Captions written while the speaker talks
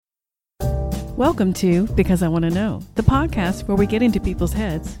Welcome to Because I Want to Know, the podcast where we get into people's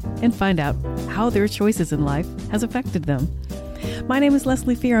heads and find out how their choices in life has affected them. My name is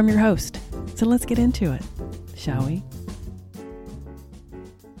Leslie Fear. I'm your host. So let's get into it, shall we?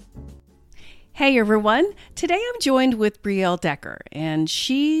 Hey everyone. Today I'm joined with Brielle Decker, and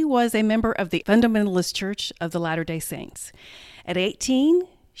she was a member of the Fundamentalist Church of the Latter-day Saints. At 18,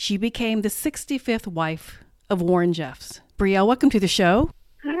 she became the 65th wife of Warren Jeffs. Brielle, welcome to the show.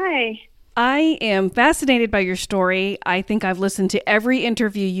 Hi. I am fascinated by your story. I think I've listened to every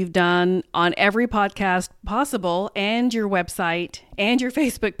interview you've done on every podcast possible, and your website and your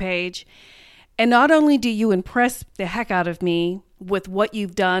Facebook page. And not only do you impress the heck out of me with what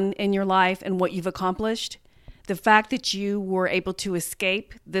you've done in your life and what you've accomplished, the fact that you were able to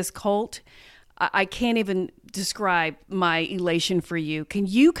escape this cult, I can't even describe my elation for you. Can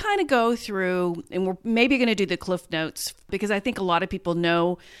you kind of go through, and we're maybe going to do the Cliff Notes, because I think a lot of people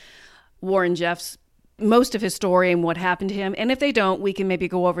know Warren Jeffs, most of his story and what happened to him. And if they don't, we can maybe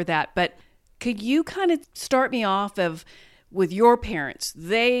go over that. But could you kind of start me off with your parents?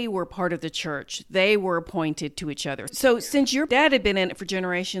 They were part of the church. They were appointed to each other. So since your dad had been in it for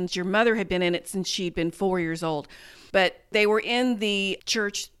generations, your mother had been in it since she'd been 4 years old. But they were in the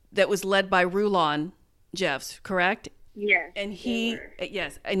church that was led by Rulon Jeffs, correct? Yes. And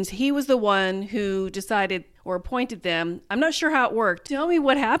he was the one who decided or appointed them. I'm not sure how it worked. Tell me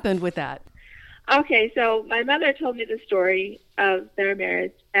what happened with that. Okay, so my mother told me the story of their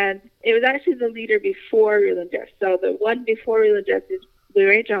marriage, and it was actually the leader before Rulon Jeffs. So the one before Rulon Jeffs is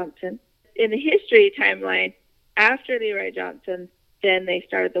Leroy Johnson. In the history timeline, after Leroy Johnson, then they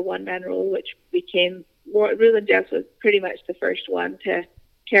started the one-man rule, which became Rulon Jeffs was pretty much the first one to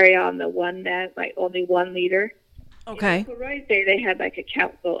carry on the one man, like only one leader. Okay. In Roy's day, they had like a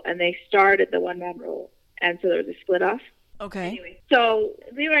council, and they started the one-man rule, and so there was a split off. Okay. Anyway, so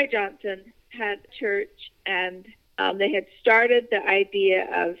Leroy Johnson had church, and they had started the idea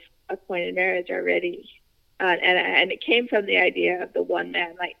of appointed marriage already, and it came from the idea of the one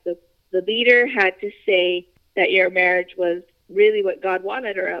man. Like the leader had to say that your marriage was really what God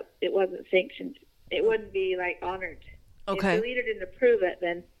wanted, or else it wasn't sanctioned. It wouldn't be like honored. Okay. If the leader didn't approve it,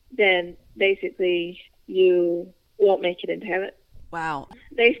 then basically you won't make it into heaven. Wow.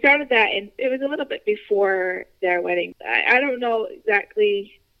 They started that, and it was a little bit before their wedding. I don't know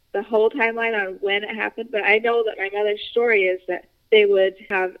exactly the whole timeline on when it happened, but I know that my mother's story is that they would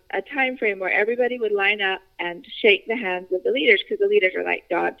have a time frame where everybody would line up and shake the hands of the leaders, because the leaders are like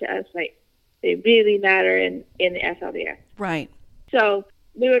God to us. Like, they really matter in the SLDS. Right. So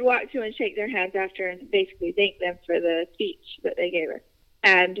we would walk through and shake their hands after and basically thank them for the speech that they gave us.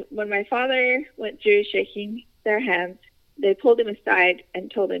 And when my father went through shaking their hands, they pulled him aside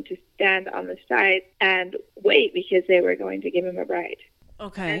and told him to stand on the side and wait, because they were going to give him a bride.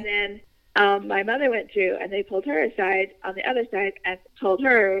 Okay. And then my mother went through, and they pulled her aside on the other side and told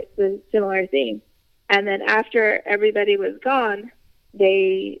her the similar thing. And then after everybody was gone,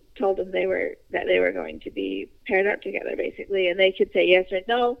 they told them that they were going to be paired up together, basically, and they could say yes or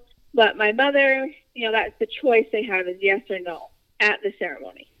no. But my mother, that's the choice they have, is yes or no at the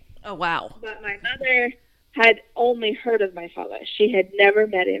ceremony. Oh, wow. But my mother had only heard of my father. She had never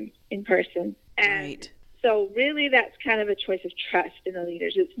met him in person. And right. So really that's kind of a choice of trust in the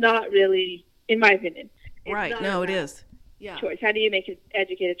leaders. It's not really, in my opinion. Right. No, it is. Yeah. Choice. How do you make an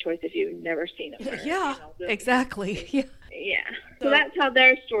educated choice if you've never seen him? Yeah, exactly. Yeah. Yeah. So that's how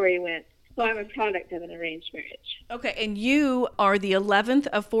their story went. So I'm a product of an arranged marriage. Okay. And you are the 11th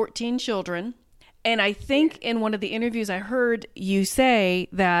of 14 children. And I think in one of the interviews I heard you say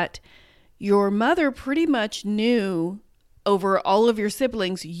that your mother pretty much knew over all of your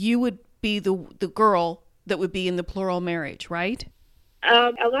siblings you would be the girl that would be in the plural marriage, right?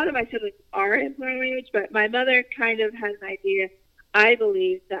 A lot of my siblings are in plural marriage, but my mother kind of had an idea. I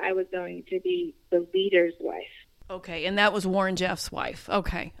believe that I was going to be the leader's wife. Okay, and that was Warren Jeffs' wife.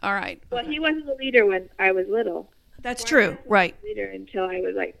 Okay, all right. Well, he wasn't the leader when I was little. That's true, right. The leader until I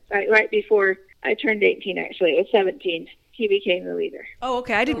was right before I turned 18, actually. It was 17. He became the leader. Oh,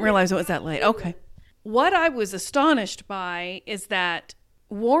 okay. I didn't realize it was that late. Okay. What I was astonished by is that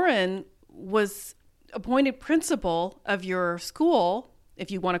Warren was appointed principal of your school, if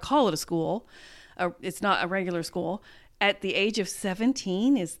you want to call it a school. It's not a regular school, at the age of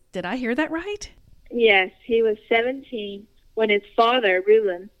 17. Did I hear that right? Yes, he was 17 when his father,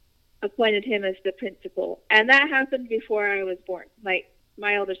 Rulon, appointed him as the principal. And that happened before I was born. Like,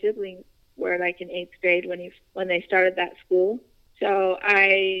 my older siblings were like in 8th grade when they started that school. So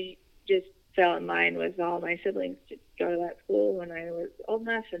I just fell in line with all my siblings to go to that school when I was old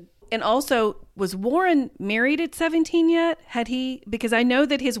enough. And also, was Warren married at 17 yet? Because I know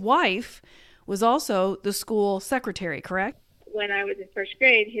that his wife was also the school secretary, correct? When I was in first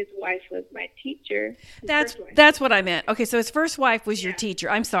grade, his wife was my teacher. That's what I meant. Okay, so his first wife was your Yeah. teacher.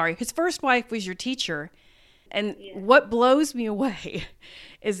 I'm sorry. His first wife was your teacher. And Yeah. what blows me away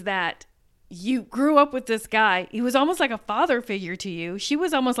is that you grew up with this guy. He was almost like a father figure to you. She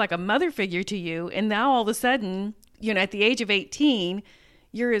was almost like a mother figure to you. And now all of a sudden, at the age of 18,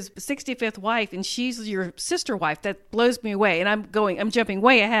 you're his 65th wife and she's your sister wife. That blows me away. And I'm jumping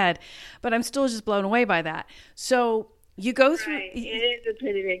way ahead, but I'm still just blown away by that. So you go through. Right. It is a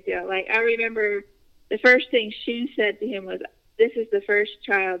pretty big deal. Like, I remember the first thing she said to him was, "This is the first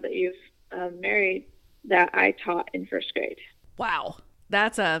child that you've married that I taught in first grade." Wow.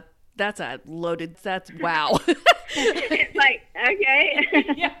 That's loaded. That's wow. It's like, okay.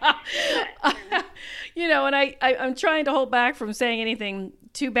 Yeah. And I'm trying to hold back from saying anything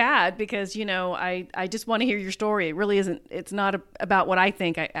too bad because, I just want to hear your story. It really isn't, it's not about what I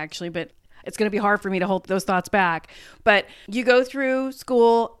think actually, but it's going to be hard for me to hold those thoughts back. But you go through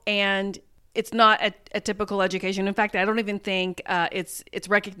school and it's not a typical education. In fact, I don't even think it's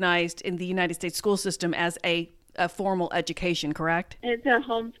recognized in the United States school system as a formal education, correct? It's a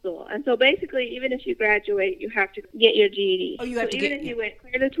homeschool. And so basically, even if you graduate, you have to get your GED. Oh, you have to even if you went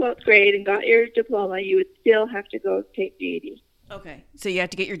clear to 12th grade and got your diploma, you would still have to go take GED. Okay. So you have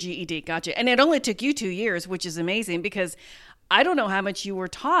to get your GED. Gotcha. And it only took you 2 years, which is amazing because I don't know how much you were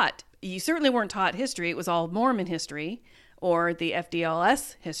taught. You certainly weren't taught history. It was all Mormon history or the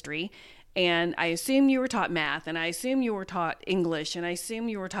FDLS history. And I assume you were taught math, and I assume you were taught English, and I assume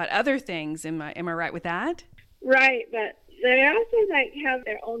you were taught other things. Am I right with that? Right, but they also have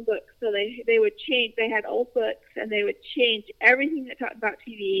their own books. So they would change. They had old books, and they would change everything that talked about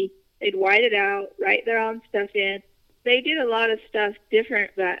TV. They'd white it out, write their own stuff in. They did a lot of stuff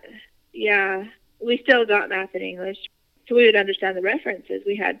different, but yeah, we still got math and English. So we would understand the references.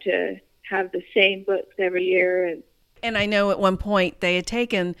 We had to have the same books every year. And I know at one point they had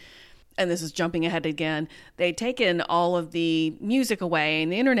taken, and this is jumping ahead again, they'd taken all of the music away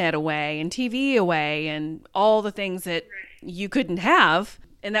and the internet away and TV away and all the things that you couldn't have.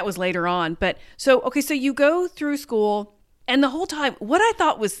 And that was later on. But so you go through school, and the whole time, what I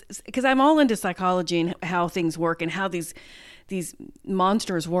thought was, because I'm all into psychology and how things work and how these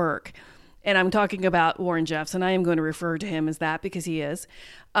monsters work. And I'm talking about Warren Jeffs, and I am going to refer to him as that because he is.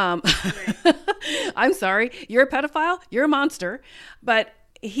 I'm sorry, you're a pedophile, you're a monster. But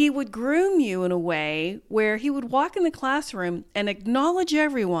he would groom you in a way where he would walk in the classroom and acknowledge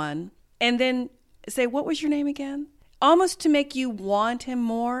everyone and then say, "What was your name again?" Almost to make you want him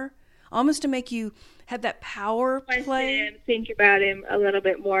more, almost to make you have that power play. And think about him a little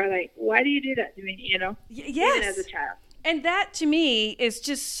bit more, like, why do you do that to me, Yes. Even as a child. And that, to me, is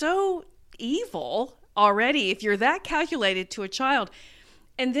just so evil already if you're that calculated to a child.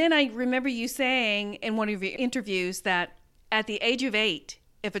 And then I remember you saying in one of your interviews that at the age of 8,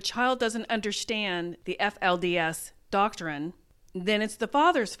 if a child doesn't understand the FLDS doctrine, then it's the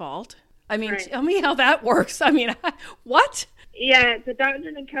father's fault. I mean, Right. Tell me how that works. I mean, what? Yeah, it's a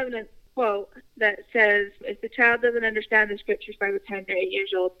Doctrine and Covenants quote that says, if the child doesn't understand the scriptures by the time they're 8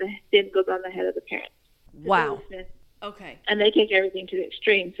 years old, the sin goes on the head of the parent. Wow. Okay. And they take everything to the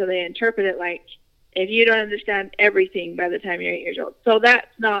extreme, so they interpret it like, if you don't understand everything by the time you're 8 years old. So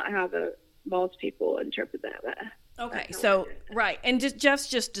that's not how most people interpret that. Okay, so, right. And Jeff's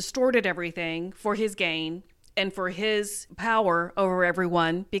just distorted everything for his gain and for his power over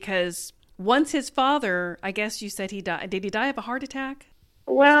everyone, because once his father, I guess you said he died. Did he die of a heart attack?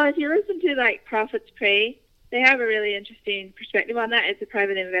 Well, if you listen to, Prophets Pray, they have a really interesting perspective on that. It's a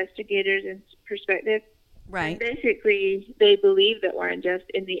private investigator's perspective. Right. And basically, they believe that Warren Jeffs,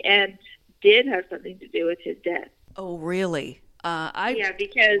 in the end, did have something to do with his death. Oh, really?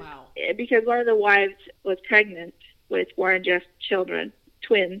 Because one of the wives was pregnant with Warren Jeffs' children,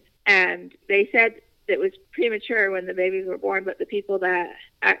 twins, and they said it was premature when the babies were born, but the people that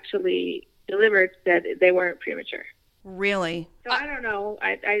actually delivered said they weren't premature. Really? So I don't know.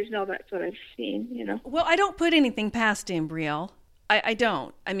 I just know that's what I've seen, Well, I don't put anything past him, Brielle. I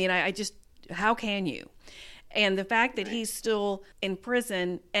don't. I mean, I just, how can you? And the fact that he's still in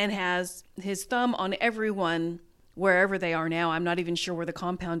prison and has his thumb on everyone wherever they are now. I'm not even sure where the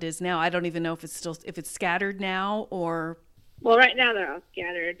compound is now. I don't even know if it's scattered now or. Well, right now they're all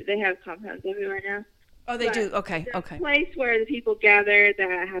scattered. They have compounds everywhere now. Oh, they do? Okay. The place where the people gather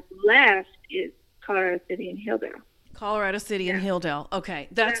that have left is Colorado City and Hilldale. Colorado City and Hilldale. Okay.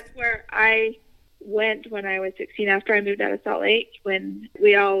 That's where I went when I was 16 after I moved out of Salt Lake, when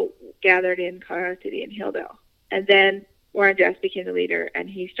we all gathered in Colorado City and Hilldale. And then Warren Jeffs became the leader, and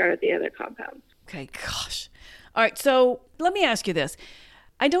he started the other compounds. Okay, gosh. All right, so let me ask you this.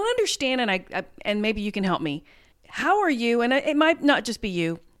 I don't understand, and maybe you can help me. How are you, and it might not just be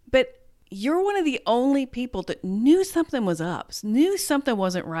you, but you're one of the only people that knew something was up, knew something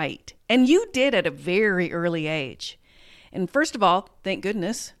wasn't right. And you did at a very early age. And first of all, thank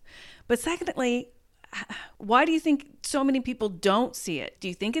goodness. But secondly, why do you think so many people don't see it? Do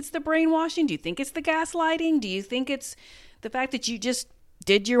you think it's the brainwashing? Do you think it's the gaslighting? Do you think it's the fact that you just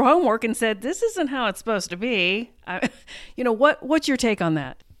did your homework and said, this isn't how it's supposed to be? What's your take on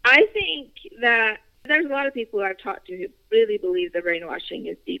that? I think that there's a lot of people I've talked to who really believe the brainwashing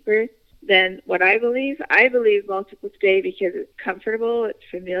is deeper than what I believe. I believe multiple stay because it's comfortable, it's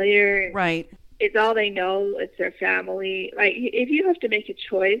familiar. Right. It's all they know, it's their family. Like, if you have to make a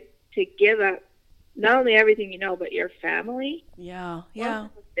choice to give up not only everything you know, but your family. Yeah.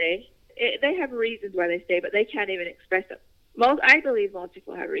 Stay. They have reasons why they stay, but they can't even express them. I believe most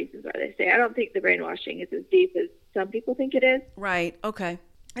people have reasons why they stay. I don't think the brainwashing is as deep as some people think it is. Right. Okay.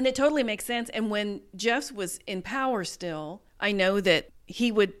 And it totally makes sense. And when Jeff was in power still, I know that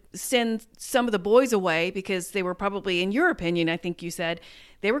he would send some of the boys away because they were probably, in your opinion, I think you said,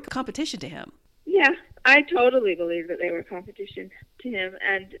 they were competition to him. Yeah, I totally believe that they were competition to him.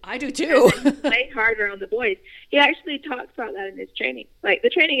 And I do too. He played harder on the boys. He actually talks about that in his training. Like, the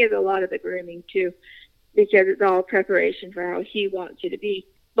training is a lot of the grooming too, because it's all preparation for how he wants you to be.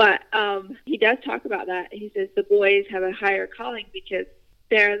 But he does talk about that. He says the boys have a higher calling because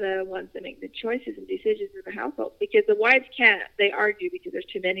they're the ones that make the choices and decisions in the household. Because the wives can't. They argue because there's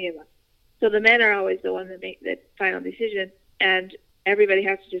too many of them. So the men are always the ones that make the final decision, and everybody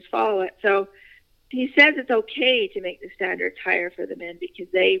has to just follow it. So he says it's okay to make the standards higher for the men because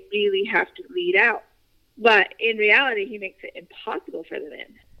they really have to lead out. But in reality, he makes it impossible for the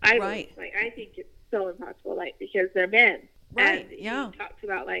men. I think it's so impossible, because they're men. Right. And yeah. He talks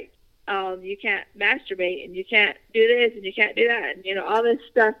about you can't masturbate and you can't do this and you can't do that, and all this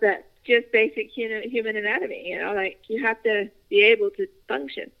stuff that's just basic human anatomy. You have to be able to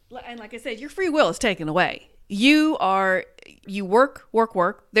function. And like I said, your free will is taken away. You work.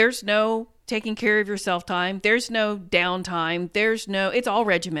 There's no taking care of yourself time. There's no downtime. It's all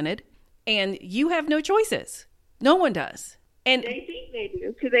regimented, and you have no choices. No one does. And they think they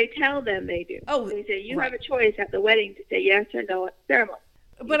do because they tell them they do. Oh, they say you right. have a choice at the wedding to say yes or no at the ceremony.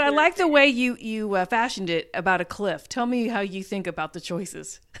 But I like the way you fashioned it about a cliff. Tell me how you think about the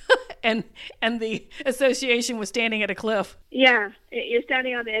choices and the association with standing at a cliff. Yeah, you're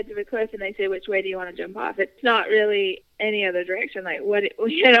standing on the edge of a cliff and they say, which way do you want to jump off? It's not really any other direction.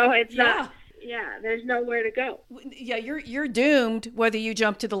 It's not. Yeah, there's nowhere to go. Yeah, you're doomed whether you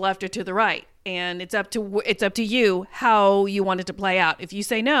jump to the left or to the right, and it's up to you how you want it to play out. If you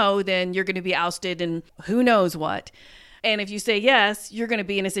say no, then you're going to be ousted and who knows what. And if you say yes, you're going to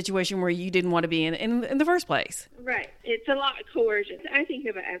be in a situation where you didn't want to be in the first place. Right. It's a lot of coercion. I think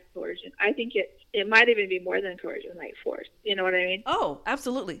of it as coercion. I think it might even be more than coercion, like force. You know what I mean? Oh,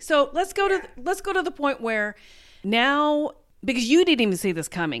 absolutely. So let's go to the point where now, because you didn't even see this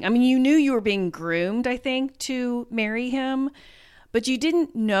coming. I mean, you knew you were being groomed, I think, to marry him, but you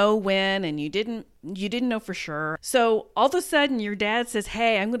didn't know when, and you didn't know for sure. So all of a sudden, your dad says,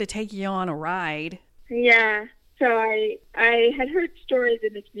 "Hey, I'm going to take you on a ride." Yeah. So I had heard stories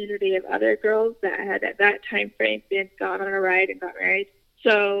in the community of other girls that had at that time frame gone on a ride and got married.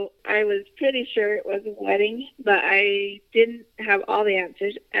 So I was pretty sure it was a wedding, but I didn't have all the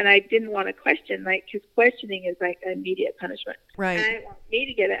answers, and I didn't want to question, because questioning is like immediate punishment. Right. And I didn't want me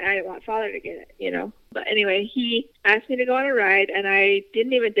to get it, and I didn't want Father to get it, But anyway, he asked me to go on a ride, and I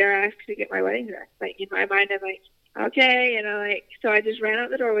didn't even dare ask to get my wedding dress. In my mind, I'm like, okay, so I just ran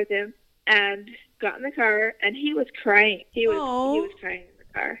out the door with him and got in the car, and he was crying. He was crying in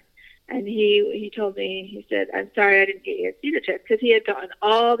the car. And he told me, he said, "I'm sorry I didn't get you a cedar chest," because he had gotten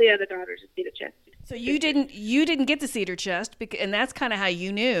all the other daughters a cedar chest. So you didn't get the cedar chest, and that's kind of how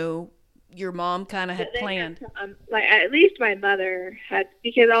you knew your mom kind of had planned. At least my mother had,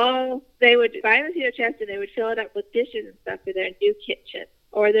 because they would buy the cedar chest and they would fill it up with dishes and stuff for their new kitchen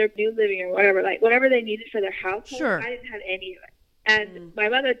or their new living or whatever, whatever they needed for their household. Sure. I didn't have any of it. And my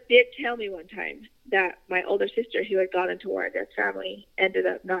mother did tell me one time that my older sister, who had gone into war in their family, ended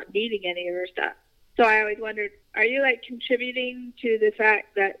up not needing any of her stuff. So I always wondered, are you contributing to the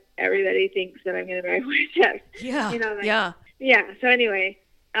fact that everybody thinks that I'm going to marry Warren Jeffs? Yeah. Yeah. Yeah. So anyway,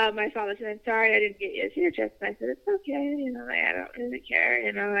 my father said, "I'm sorry I didn't get you a cedar chest." And I said, "It's okay. I don't really care.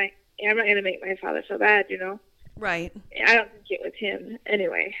 I'm not going to make my father so bad, Right. I don't think it was him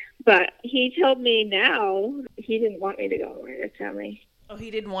anyway. But he told me now he didn't want me to go to his family. Oh,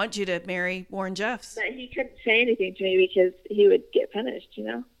 he didn't want you to marry Warren Jeffs. But he couldn't say anything to me because he would get punished,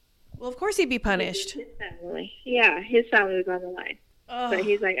 Well, of course he'd be punished. His family. Yeah, his family was on the line. But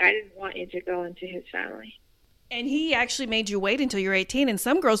he's like, I didn't want you to go into his family. And he actually made you wait until you're 18, and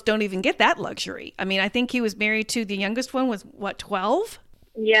some girls don't even get that luxury. I mean, I think he was married to the youngest one was, 12?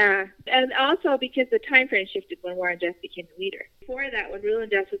 Yeah, and also because the time frame shifted when Warren Jeffs became the leader. Before that, when Rulon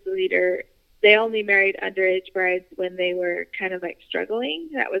Jeffs was the leader, they only married underage brides when they were kind of like struggling.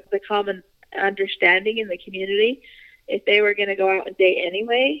 That was the common understanding in the community. If they were going to go out and date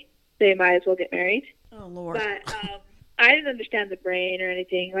anyway, they might as well get married. Oh, Lord. But I didn't understand the brain or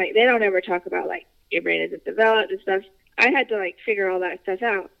anything. Like, they don't ever talk about, like, your brain isn't developed and stuff. I had to, like, figure all that stuff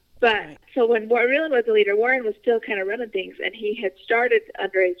out. But right. So when Rulon was the leader, Warren was still kind of running things, and he had started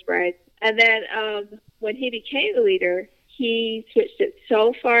underage brides. And then when he became the leader, he switched it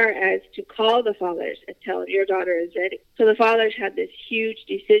so far as to call the fathers and tell them, your daughter is ready. So the fathers had this huge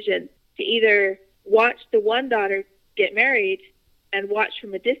decision to either watch the one daughter get married and watch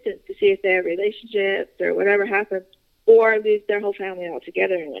from a distance to see if they have relationships or whatever happens, or lose their whole family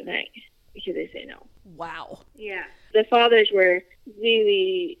altogether in one night because they say no. Wow. Yeah. The fathers were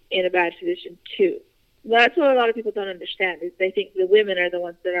really in a bad position too. That's what a lot of people don't understand, is they think the women are the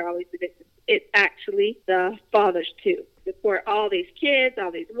ones that are always the victims. It's actually the fathers too. Support all these kids,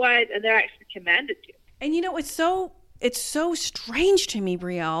 all these wives, and they're actually commanded to. And you know, it's so strange to me,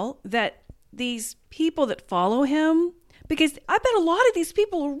 Brielle, that these people that follow him, because I bet a lot of these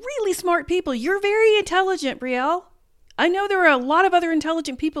people are really smart people. You're very intelligent, Brielle. I know there are a lot of other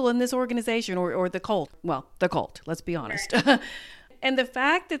intelligent people in this organization or the cult. Well, the cult, let's be honest. Right. And the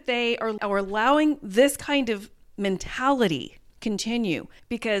fact that they are allowing this kind of mentality continue,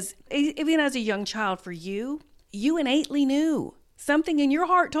 because even as a young child, for you innately knew. Something in your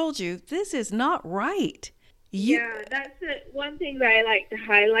heart told you, this is not right. Yeah, that's the one thing that I like to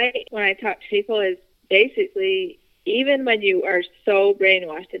highlight when I talk to people is basically, even when you are so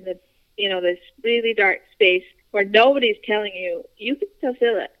brainwashed in this really dark space where nobody's telling you, you can still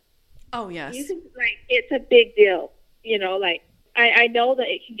feel it. Oh, yes. You can, it's a big deal. I know that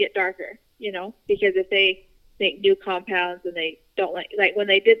it can get darker, because if they make new compounds and they don't like when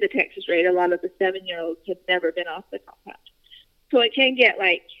they did the Texas raid, a lot of the 7-year-olds had never been off the compound. So it can get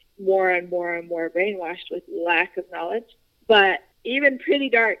more and more and more brainwashed with lack of knowledge. But even pretty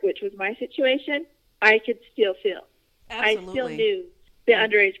dark, which was my situation, I could still feel. Absolutely. I still knew the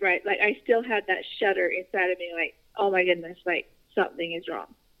underage bride. I still had that shudder inside of me, oh my goodness, something is wrong,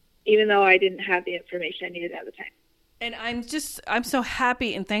 even though I didn't have the information I needed at the time. And I'm so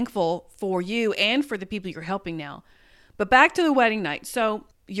happy and thankful for you and for the people you're helping now. But back to the wedding night. So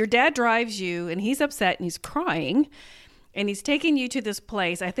your dad drives you and he's upset and he's crying and he's taking you to this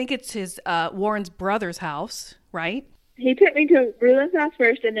place. I think it's his Warren's brother's house, right? He took me to Rulon's house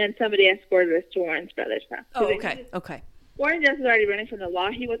first, and then somebody escorted us to Warren's brother's house. Oh, okay. Okay. Warren Jeffs was already running from the law.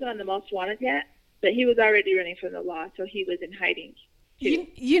 He wasn't on the most wanted yet, but he was already running from the law, so he was in hiding too.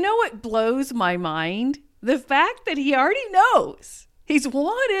 You know what blows my mind? The fact that he already knows he's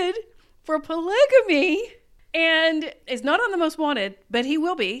wanted for polygamy and is not on the most wanted, but he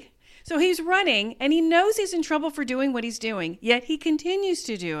will be. So he's running and he knows he's in trouble for doing what he's doing, yet he continues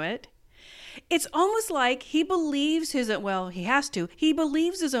to do it. It's almost like he believes he has to. He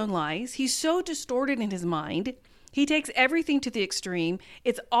believes his own lies. He's so distorted in his mind. He takes everything to the extreme.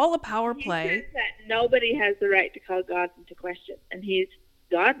 It's all a power play. He says that nobody has the right to call God into question, and he's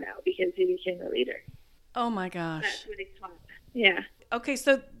God now because he became the leader. Oh my gosh. That's what he's taught. Yeah. Okay,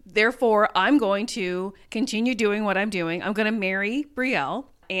 so therefore, I'm going to continue doing what I'm doing. I'm going to marry Brielle.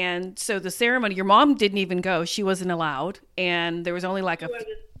 And so the ceremony, your mom didn't even go. She wasn't allowed. And there was only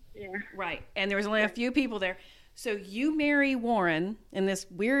right. And there was only a few people there. So you marry Warren in this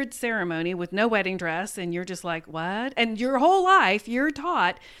weird ceremony with no wedding dress. And you're just like, what? And your whole life, you're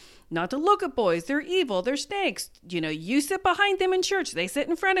taught not to look at boys. They're evil. They're snakes. You sit behind them in church. They sit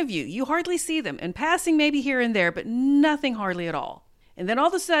in front of you. You hardly see them. And passing maybe here and there, but nothing hardly at all. And then all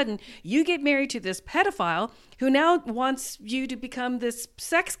of a sudden, you get married to this pedophile who now wants you to become this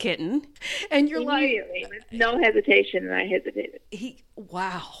sex kitten. And you're immediately, with no hesitation, and I hesitated.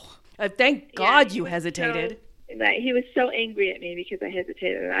 Wow. Thank God you hesitated. He was so angry at me because I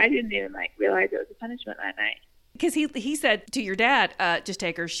hesitated. And I didn't even realize it was a punishment that night. Because he said to your dad, just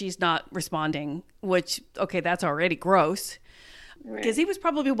take her, she's not responding, which, okay, that's already gross. Because he was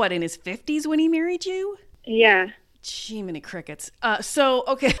probably, in his 50s when he married you? Yeah. Gee, many crickets.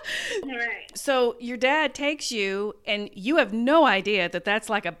 Okay. All right. So your dad takes you, and you have no idea that that's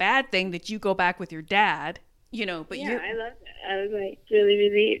a bad thing that you go back with your dad, but yeah, I loved it. I was really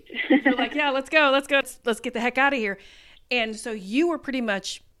relieved. You're like, yeah, let's go. Let's get the heck out of here. And so you were pretty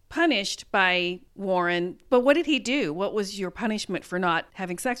much punished by Warren, but what did he do? What was your punishment for not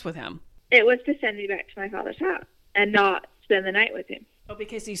having sex with him? It was to send me back to my father's house and not spend the night with him. Oh,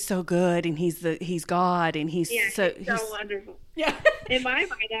 because he's so good, and he's God, and he's so wonderful. Yeah. In my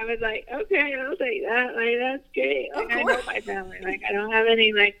mind, I was like, okay, I'll take that. Like, that's great. Like, I know my family. Like, I don't have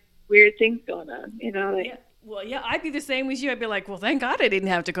any like weird things going on. You know, like. Yeah. Well, yeah, I'd be the same as you. I'd be like, well, thank God I didn't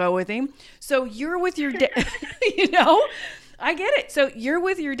have to go with him. So you're with your dad. You know, I get it. So you're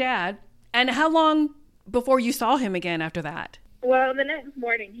with your dad, and how long before you saw him again after that? Well, the next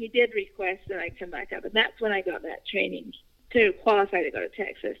morning, he did request that I come back up, and that's when I got that training to qualify to go to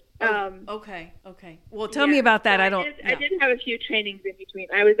Texas. Okay. Well, tell me about that. So I did have a few trainings in between.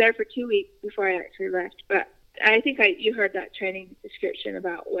 I was there for 2 weeks before I actually left, but I think you heard that training description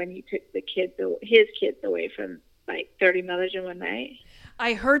about when he took his kids away from like 30 mothers in one night.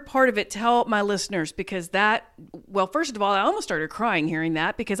 I heard part of it. Tell my listeners, because first of all, I almost started crying hearing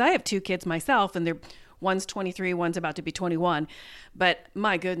that, because I have 2 kids myself, and one's 23, one's about to be 21. But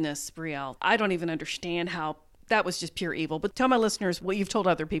my goodness, Brielle, I don't even understand how that was just pure evil. But tell my listeners what you've told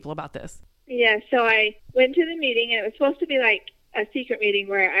other people about this. Yeah, so I went to the meeting, and it was supposed to be like a secret meeting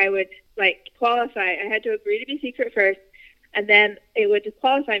where I would like qualify. I had to agree to be secret first, and then it would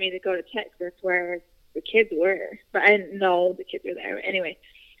disqualify me to go to Texas where the kids were. But I didn't know the kids were there. Anyway,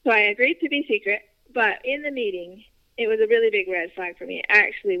 so I agreed to be secret. But in the meeting, it was a really big red flag for me. It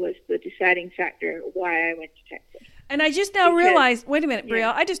actually was the deciding factor why I went to Texas. And I just now realized, wait a minute,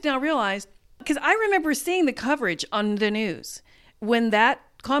 Brielle, I just now realized, because I remember seeing the coverage on the news when that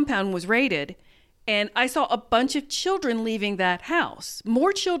compound was raided, and I saw a bunch of children leaving that house,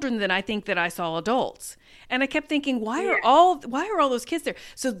 more children than I think that I saw adults. And I kept thinking, why are all those kids there?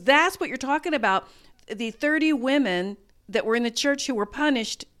 So that's what you're talking about. The 30 women that were in the church who were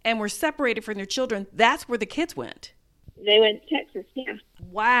punished and were separated from their children, that's where the kids went. They went to Texas, yeah.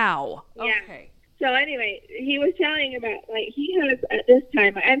 Wow. Yeah. Okay. So anyway, he was telling about, like, he has, at this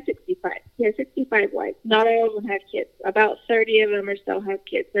time, I'm 65. He has 65 wives. Not all of them have kids. About 30 of them or so have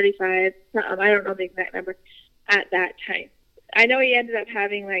kids, 35. I don't know the exact number at that time. I know he ended up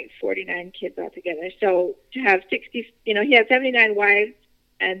having, like, 49 kids altogether. So to have 60, he had 79 wives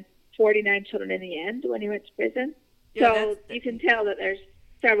and 49 children in the end when he went to prison. Yeah, so you can tell that there's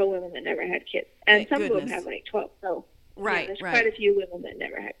several women that never had kids. And some of them have, like, 12. So there's quite a few women that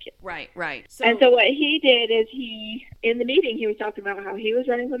never had kids. Right. So what he did is in the meeting, he was talking about how he was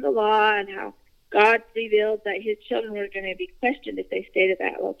running from the law and how God revealed that his children were going to be questioned if they stayed at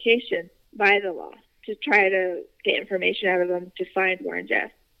that location by the law to try to get information out of them to find Warren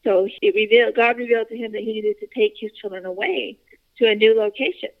Jeffs. So God revealed to him that he needed to take his children away to a new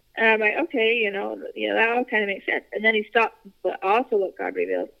location. And I'm like, okay, that all kind of makes sense. And then he stopped. But also what God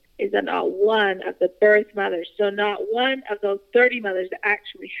revealed is that not one of the birth mothers, so not one of those 30 mothers that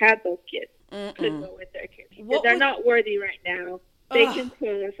actually had those kids could go with their kids. They're not worthy right now. They can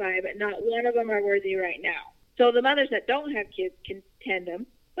qualify, but not one of them are worthy right now. So the mothers that don't have kids can tend them,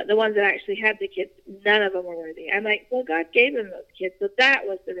 but the ones that actually had the kids, none of them are worthy. I'm like, well, God gave them those kids, so that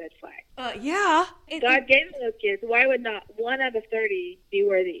was the red flag. Yeah. God gave them those kids. Why would not one out of 30 be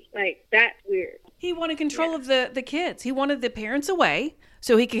worthy? Like, that's weird. He wanted control of the kids. He wanted the parents away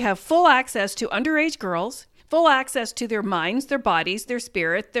so he could have full access to underage girls, full access to their minds, their bodies, their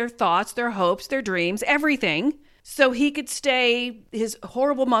spirit, their thoughts, their hopes, their dreams, everything, so he could stay his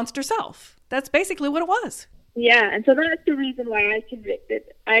horrible monster self. That's basically what it was. Yeah, and so that's the reason why I convicted.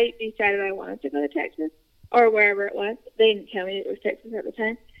 I decided I wanted to go to Texas or wherever it was. They didn't tell me it was Texas at the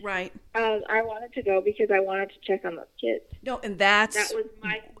time. Right. I wanted to go because I wanted to check on those kids. No, and that was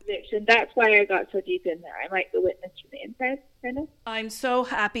my conviction. That's why I got so deep in there. I'm like the witness from the inside, kind of. I'm so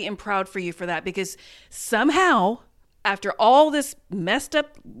happy and proud for you for that, because somehow, after all this messed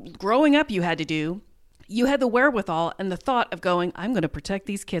up growing up you had to do, you had the wherewithal and the thought of going, I'm going to protect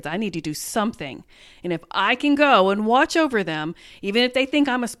these kids. I need to do something. And if I can go and watch over them, even if they think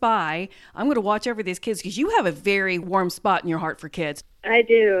I'm a spy, I'm going to watch over these kids, because you have a very warm spot in your heart for kids. I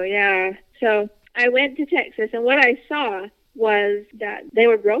do, yeah. So I went to Texas, and what I saw was that they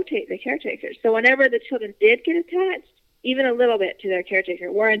would rotate the caretakers. So whenever the children did get attached, even a little bit to their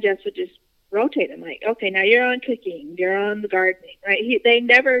caretaker, Warren Jeffs would just rotate them. Like, okay, now you're on cooking, you're on the gardening, right?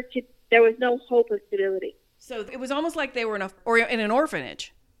 There was no hope of stability. So it was almost like they were in an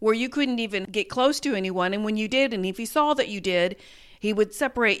orphanage where you couldn't even get close to anyone. And when you did, and if he saw that you did, he would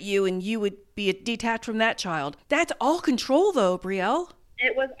separate you and you would be detached from that child. That's all control, though, Brielle.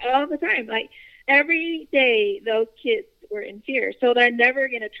 It was all the time. Like, every day, those kids were in fear. So they're never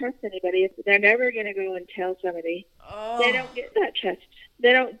going to trust anybody. They're never going to go and tell somebody. Oh. They don't get that trust.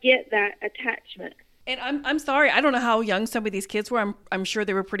 They don't get that attachment. And I'm sorry, I don't know how young some of these kids were. I'm sure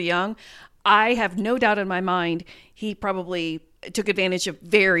they were pretty young. I have no doubt in my mind he probably took advantage of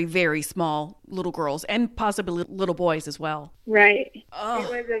very, very small little girls and possibly little boys as well. Right.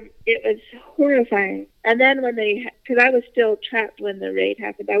 Oh. It was horrifying. And then when because I was still trapped when the raid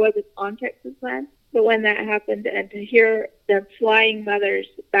happened. I wasn't on Texas land, but when that happened, and to hear them flying mothers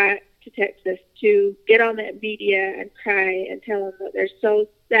back to Texas to get on that media and cry and tell them that they're so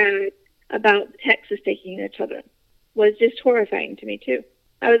sad about Texas taking their children was just horrifying to me too.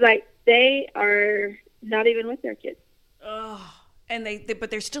 I was like, they are not even with their kids. Oh, and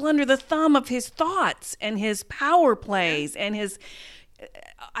but they're still under the thumb of his thoughts and his power plays and his.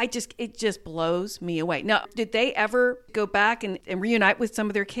 It just blows me away. Now, did they ever go back and reunite with some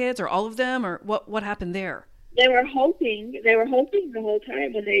of their kids, or all of them, or what happened there? They were hoping the whole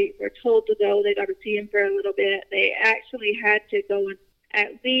time when they were told to go. They got to see him for a little bit. They actually had to go and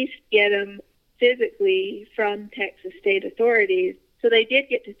at least get him physically from Texas state authorities. So they did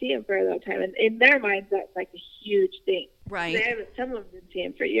get to see him for a little time. And in their minds, that's like a huge thing. Right. Some of them didn't see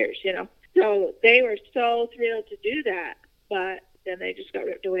him for years, So they were so thrilled to do that. But then they just got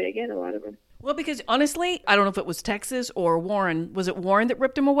ripped away again, a lot of them. Well, because honestly, I don't know if it was Texas or Warren. Was it Warren that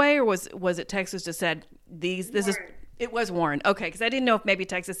ripped him away, or was it Texas that said, it was Warren. Okay, because I didn't know if maybe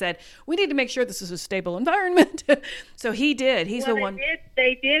Texas said, we need to make sure this is a stable environment. So he did. He's the one.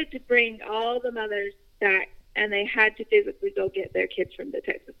 They did bring all the mothers back, and they had to physically go get their kids from the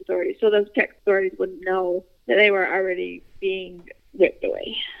Texas authorities. So those Texas authorities wouldn't know that they were already being ripped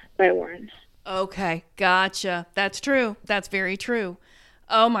away by Warren. Okay, gotcha. That's true. That's very true.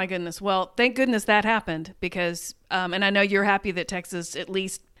 Oh my goodness. Well, thank goodness that happened because, and I know you're happy that Texas at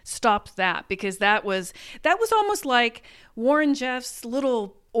least stopped that, because that was almost like Warren Jeff's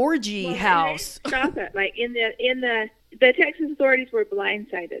little orgy house. Stop it! Like in the Texas authorities were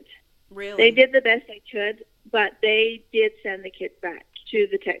blindsided. Really? They did the best they could, but they did send the kids back to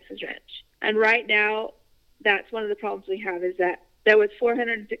the Texas ranch. And right now, that's one of the problems we have is that there was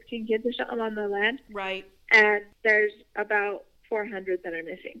 416 kids or something on the land. Right. And there's about 400 that are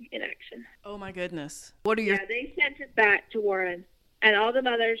missing in action. Oh my goodness. What are your... Yeah, they sent it back to Warren. And all the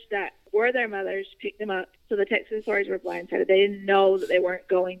mothers that were their mothers picked them up. So the Texas authorities were blindsided. They didn't know that they weren't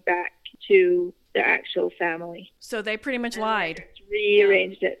going back to their actual family. So they pretty much lied.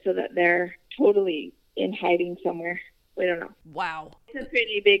 Rearranged it so that they're totally in hiding somewhere. We don't know. Wow. It's a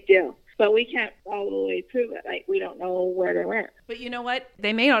pretty big deal. But we can't all the way prove it. Like, we don't know where they went. But you know what?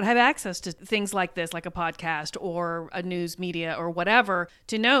 They may not have access to things like this, like a podcast or a news media or whatever,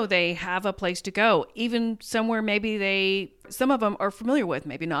 to know they have a place to go. Even somewhere maybe some of them are familiar with,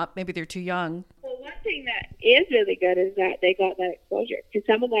 maybe not. Maybe they're too young. Well, one thing that is really good is that they got that exposure. Because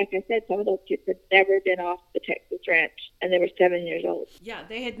like I said, some of those kids had never been off the Texas ranch, and they were 7 years old. Yeah,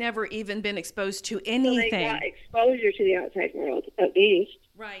 they had never even been exposed to anything. So they got exposure to the outside world, at least.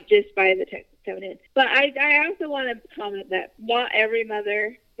 Right. Just by the Texas coming in. But I also want to comment that not every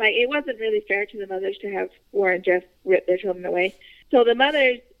mother, like, it wasn't really fair to the mothers to have Warren Jeff rip their children away. So the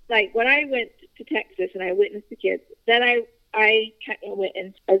mothers, like, when I went to Texas and I witnessed the kids, then I kind of went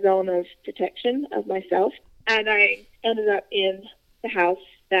in a zone of protection of myself. And I ended up in the house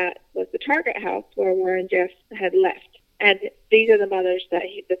that was the target house where Warren Jeff had left. And these are the mothers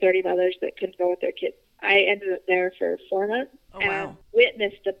the 30 mothers that couldn't go with their kids. I ended up there for 4 months and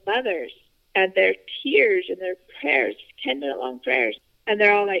witnessed the mothers and their tears and their prayers, 10-minute long prayers. And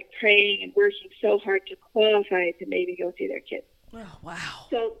they're all like praying and working so hard to qualify to maybe go see their kids. Oh, wow.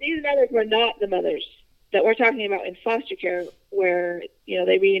 So these mothers were not the mothers that we're talking about in foster care where,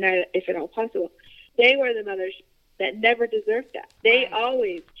 they reunited if at all possible. They were the mothers that never deserved that. They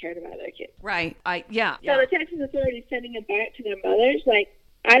always cared about their kids. Right. So the Texas authorities sending them back to their mothers, like,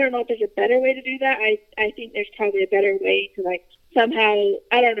 I don't know if there's a better way to do that. I think there's probably a better way to, like, somehow,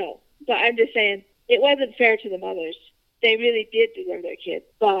 I don't know. But I'm just saying, it wasn't fair to the mothers. They really did deserve their kids,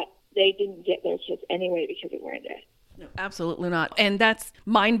 but they didn't get their kids anyway because of Warren Jeff. No, absolutely not. And that's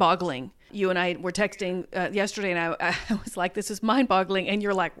mind-boggling. You and I were texting yesterday, and I was like, this is mind-boggling. And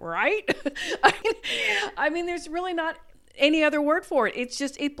you're like, right? I mean, there's really not any other word for it. It's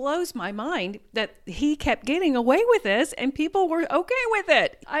just, it blows my mind that he kept getting away with this and people were okay with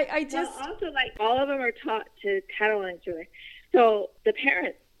it. I just... Well, also, like, all of them are taught to tattle on each other. So the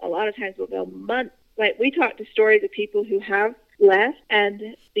parents, a lot of times, will go months. Like, we talk to stories of people who have left,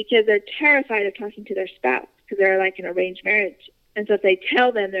 and because they're terrified of talking to their spouse, because they're like an arranged marriage. And so if they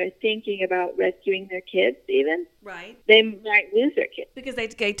tell them they're thinking about rescuing their kids even, right, they might lose their kids. Because they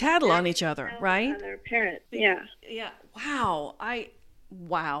tattle on each other, right? On their parents, yeah. Yeah, wow.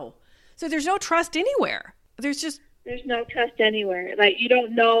 Wow. So there's no trust anywhere. There's no trust anywhere. Like, you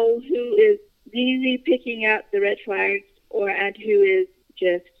don't know who is really picking up the red flags and who is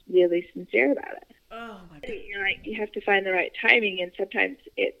just really sincere about it. Oh my God. You're like, you have to find the right timing, and sometimes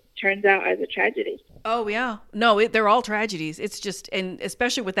it turns out as a tragedy. Oh, yeah. No, they're all tragedies. It's just, and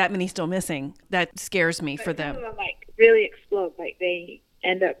especially with that many still missing, that scares me for them. Some of them, like, really explode. Like, they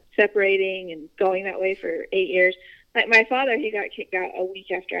end up separating and going that way for 8 years. Like, my father, he got kicked out a week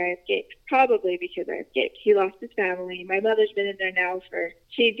after I escaped, probably because I escaped. He lost his family. My mother's been in there now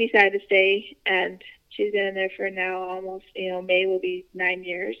she decided to stay, and she's been in there for now almost, May will be 9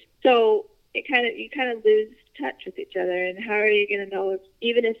 years. So you kind of lose touch with each other. And how are you going to know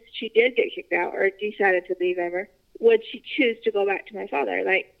even if she did get kicked out or decided to leave ever, would she choose to go back to my father?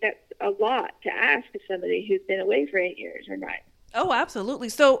 Like, that's a lot to ask of somebody who's been away for 8 years or 9. Oh, absolutely.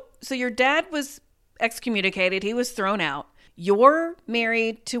 So your dad was excommunicated. He was thrown out. You're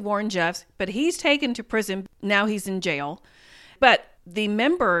married to Warren Jeffs, but he's taken to prison. Now he's in jail. But the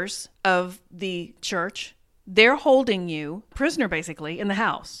members of the church, they're holding you prisoner, basically, in the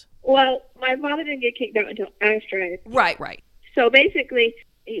house. Well, my father didn't get kicked out until after I escaped. Right. So basically,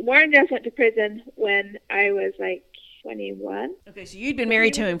 Warren Jeffs went to prison when I was like 21. Okay, so you'd been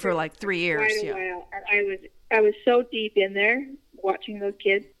married to him for like 3 years. Quite a while. And I was so deep in there watching those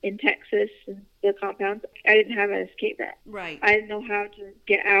kids in Texas and the compounds. I didn't have an escape route. Right. I didn't know how to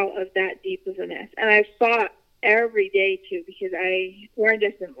get out of that deep of a mess. And I fought every day too, because Warren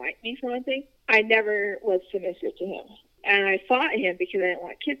just didn't like me, for one thing. I never was submissive to him. And I fought him because I didn't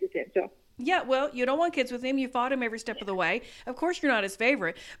want kids with him. So yeah, well, you don't want kids with him. You fought him every step of the way. Of course, you're not his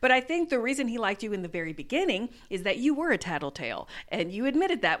favorite. But I think the reason he liked you in the very beginning is that you were a tattletale. And you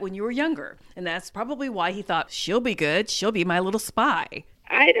admitted that when you were younger. And that's probably why he thought, she'll be good. She'll be my little spy.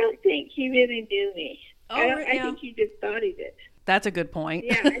 I don't think he really knew me. I think he just thought he did. That's a good point.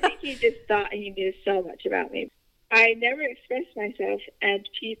 Yeah, I think he just thought he knew so much about me. I never expressed myself, and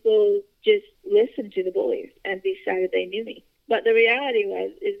people just listened to the bullies and decided they knew me. But the reality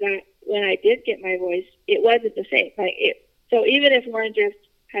is that when I did get my voice, it wasn't the same. So even if Warren Jeffs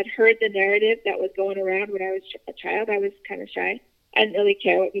had heard the narrative that was going around when I was a child, I was kind of shy. I didn't really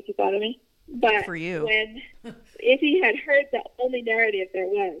care what people thought of me. But for you, if he had heard the only narrative there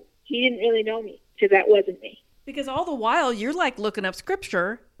was, he didn't really know me, because that wasn't me. Because all the while, you're like looking up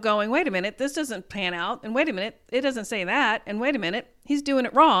scripture, going, wait a minute, this doesn't pan out. And wait a minute, it doesn't say that. And wait a minute, he's doing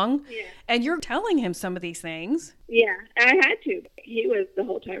it wrong. Yeah. And you're telling him some of these things. Yeah, I had to. He was the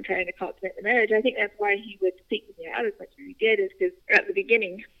whole time trying to consummate the marriage. I think that's why he would seek me out as much as he did, is because at the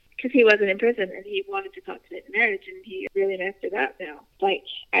beginning, because he wasn't in prison and he wanted to consummate the marriage, and he really messed it up now. Like,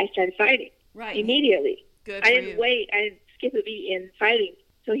 I started fighting immediately. Good. I didn't wait. I didn't skip a beat in fighting.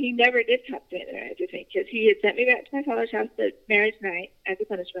 So he never did consummate the marriage with me, because he had sent me back to my father's house the marriage night as a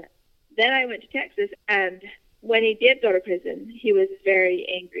punishment. Then I went to Texas, and when he did go to prison, he was very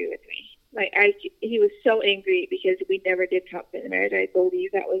angry with me. He was so angry because we never did consummate the marriage. I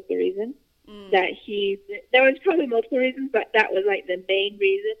believe that was the reason. There was probably multiple reasons, but that was like the main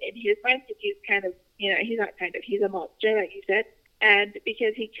reason in his mind, because he's kind of, he's a monster, like you said. And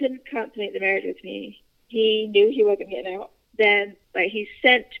because he couldn't consummate the marriage with me, he knew he wasn't getting out. Then, he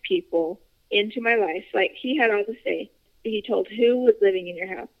sent people into my life. Like, he had all the say. He told who was living in your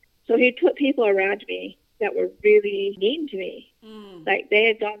house. So he put people around me that were really mean to me. Like, they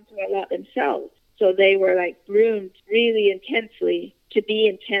had gone through a lot themselves. So they were, groomed really intensely to be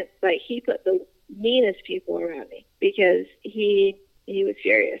intense. Like, he put the meanest people around me because he was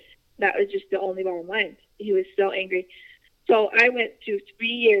furious. That was just the only bottom line. He was so angry. So I went through 3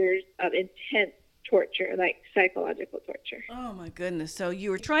 years of intense torture, psychological torture. Oh my goodness. So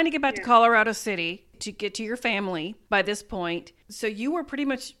you were trying to get back to Colorado City to get to your family by this point. So you were pretty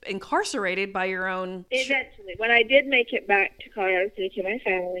much incarcerated by your own... Eventually. When I did make it back to Colorado City to my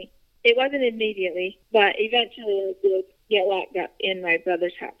family, it wasn't immediately, but eventually I did get locked up in my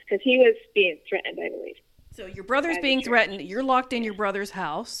brother's house because he was being threatened, I believe. So your brother's being threatened. You're locked in your brother's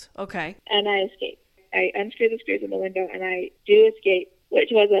house. Okay. And I escaped. I unscrewed the screws in the window and I do escape, which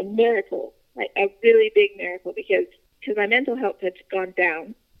was a miracle. A really big miracle, because my mental health had gone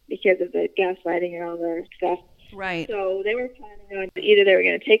down because of the gaslighting and all the stuff. Right. So they were planning on either they were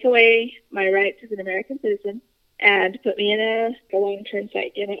going to take away my rights as an American citizen and put me in a long-term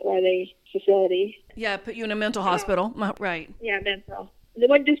psych unit facility. Yeah, put you in a mental hospital. Right. Yeah, mental. It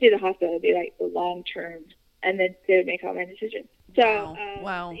wouldn't just be the hospital. It would be the long-term, and then they would make all my decisions. So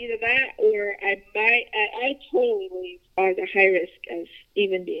wow. Either that or I totally believe I was a high risk of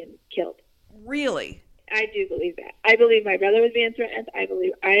even being killed. Really? I do believe that. I believe my brother was being threatened. I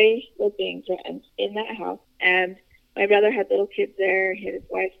believe I was being threatened in that house. And my brother had little kids there. He had his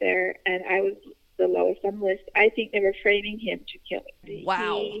wife there. And I was the lowest on the list. I think they were framing him to kill me.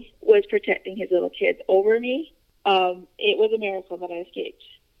 Wow. He was protecting his little kids over me. It was a miracle that I escaped.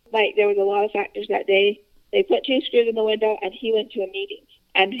 like there was a lot of factors that day. They put 2 screws in the window, and he went to a meeting.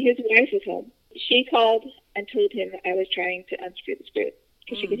 And his wife was home. She called and told him that I was trying to unscrew the screws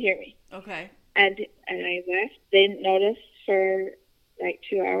because she could hear me. Okay. And I left. They didn't notice for like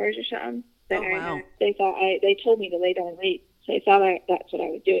 2 hours or something. Oh, wow. They told me to lay down and read. So they thought that's what I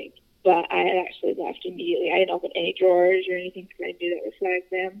was doing. But I had actually left immediately. I didn't open any drawers or anything because I knew that would flag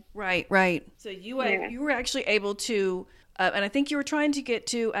them. Right. So you were actually able to, and I think you were trying to get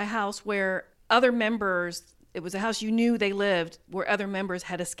to a house where other members, it was a house you knew they lived, where other members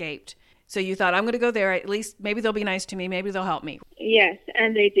had escaped. So you thought, I'm going to go there. At least maybe they'll be nice to me. Maybe they'll help me. Yes,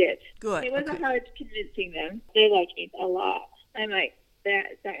 and they did. Good. It wasn't hard convincing them. They liked me a lot. I'm like, that's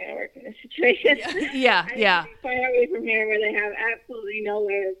not going to work in this situation. Yeah. I far away from here where they have absolutely no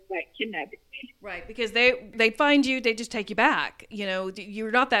way of like kidnapping me. Right, because they find you, they just take you back. You know,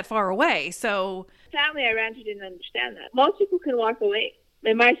 you're not that far away. So family I ran to didn't understand that. Most people can walk away.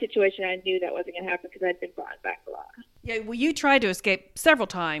 In my situation, I knew that wasn't going to happen because I'd been brought back a lot. Yeah, well, you tried to escape several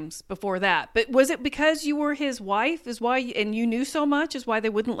times before that. But was it because you were his wife and you knew so much is why they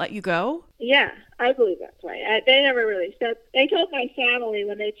wouldn't let you go? Yeah, I believe that's why. They never really said. They told my family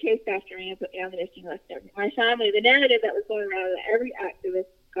when they chased after me and put me on the missing list and everything. My family, the narrative that was going around, that every activist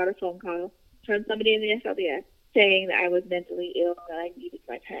got a phone call from somebody in the SLDS saying that I was mentally ill and I needed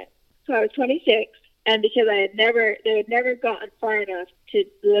my parents. So I was 26. And because they had never gotten far enough to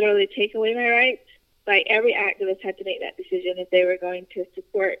literally take away my rights, like every activist had to make that decision if they were going to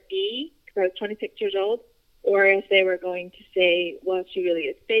support me, because I was 26 years old, or if they were going to say, well, she really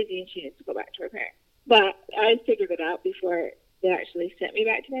is crazy and she needs to go back to her parents. But I figured it out before they actually sent me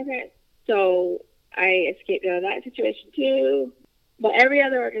back to my parents. So I escaped out of that situation too. But every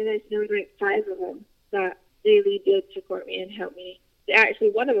other organization, there was like 5 of them that really did support me and help me. Actually,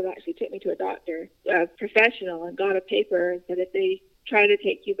 one of them actually took me to a doctor, a professional, and got a paper and said if they try to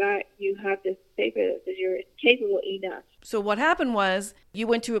take you back, you have this paper that says you're capable enough. So what happened was you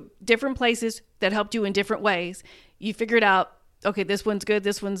went to different places that helped you in different ways. You figured out, okay, this one's good,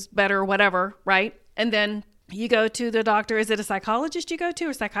 this one's better, whatever, right? And then you go to the doctor. Is it a psychologist you go to,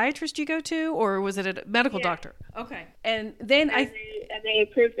 or psychiatrist you go to, or was it a medical doctor? Okay. And then they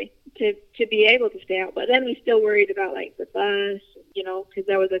approved me to be able to stay out. But then we still worried about like the bus, you know, because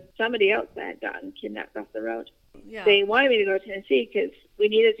there was somebody else that had gotten kidnapped off the road. Yeah. They wanted me to go to Tennessee because we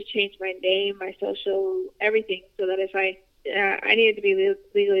needed to change my name, my social, everything, so that if I needed to be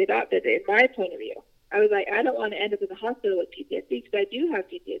legally adopted. In my point of view, I was like, I don't want to end up in the hospital with PTSD because I do have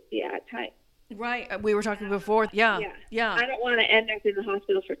PTSD at times. Right. We were talking before. Yeah. I don't want to end up in the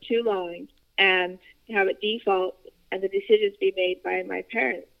hospital for too long and have it default and the decisions be made by my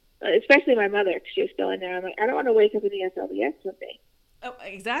parents, especially my mother, because she was still in there. I'm like, I don't want to wake up in the SLDS someday. Oh,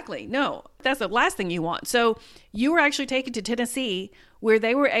 exactly. No, that's the last thing you want. So you were actually taken to Tennessee where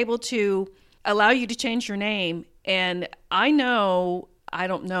they were able to allow you to change your name. And I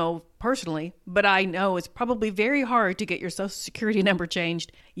don't know personally, but I know it's probably very hard to get your Social Security number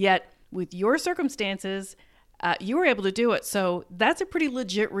changed. Yet with your circumstances, you were able to do it. So that's a pretty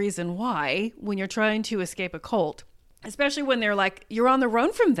legit reason why, when you're trying to escape a cult, especially when they're like, you're on the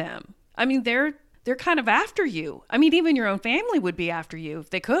run from them. I mean, they're kind of after you. I mean, even your own family would be after you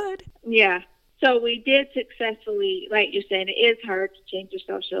if they could. Yeah. So we did successfully, like you're saying, it is hard to change your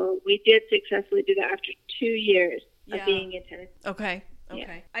social. We did successfully do that after 2 years of being in Tennessee. Okay.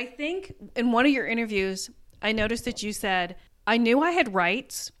 Yeah. I think in one of your interviews, I noticed that you said, I knew I had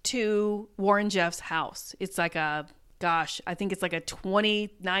rights to Warren Jeff's house. It's like I think it's like a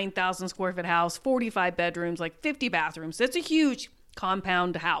 29,000 square foot house, 45 bedrooms, like 50 bathrooms. It's a huge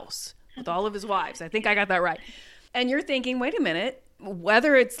compound house with all of his wives. I think I got that right. And you're thinking, wait a minute,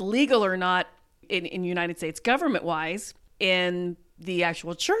 whether it's legal or not in United States government-wise, in the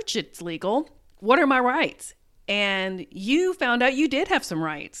actual church it's legal, what are my rights? And you found out you did have some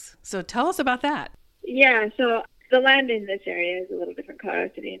rights. So tell us about that. Yeah, so the land in this area is a little different,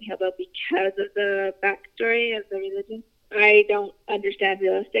 Colorado City and Hillville, because of the backstory of the religion. I don't understand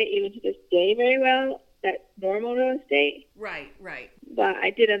real estate even to this day very well. That's normal real estate. Right. But I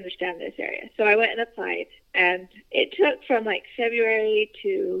did understand this area. So I went and applied, and it took from like February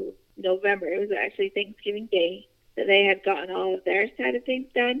to November. It was actually Thanksgiving Day that they had gotten all of their side of things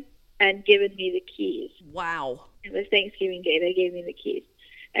done and given me the keys. Wow. It was Thanksgiving Day. They gave me the keys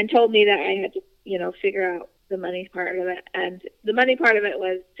and told me that I had to, figure out the money part of it. And the money part of it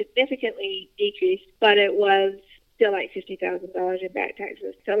was significantly decreased, but it was still like $50,000 in back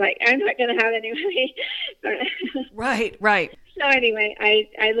taxes. So like, I'm not going to have any money. Right. So anyway, I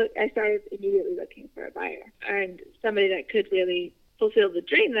started immediately looking for a buyer and somebody that could really fulfill the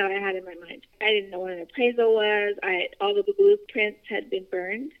dream that I had in my mind. I didn't know what an appraisal was. All of the blueprints had been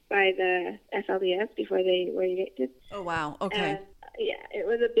burned by the FLDS before they were evicted. Oh, wow. Okay. And, yeah, it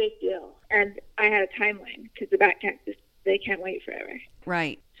was a big deal. And I had a timeline because the back taxes, they can't wait forever.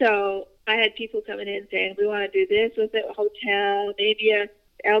 Right. So I had people coming in saying, we want to do this with a hotel, maybe a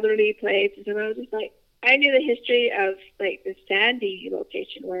elderly place. And so I was just like, I knew the history of like the Sandy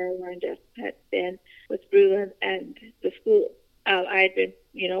location where Warren Jeffs had been with Breland and the school. I had been,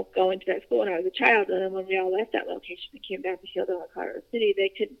 going to that school when I was a child, and then when we all left that location and came down to Hildale, Colorado City, they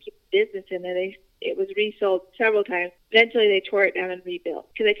couldn't keep the business in there. It was resold several times. Eventually, they tore it down and rebuilt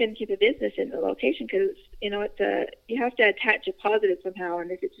because they couldn't keep a business in the location because, you have to attach a positive somehow,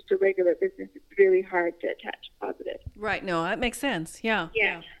 and if it's just a regular business, it's really hard to attach a positive. Right. No, that makes sense. Yeah.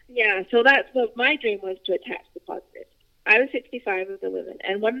 Yeah. So that's what my dream was, to attach the positive. I was 65 of the women,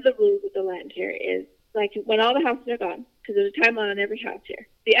 and one of the rules with the land here is, like, when all the houses are gone, because there's a timeline on every house here,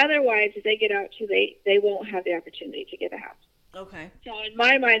 the other wives, if they get out too late, they won't have the opportunity to get a house. Okay. So in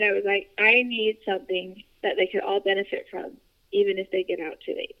my mind, I was like, I need something that they could all benefit from, even if they get out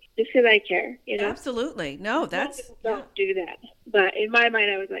too late. Just because I care, Absolutely. No, that's... Most people don't do that. But in my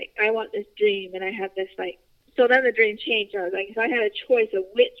mind, I was like, I want this dream, and I had this, like... So then the dream changed. I was like, if I had a choice of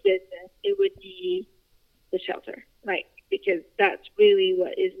which business, it would be the shelter. Like, because that's really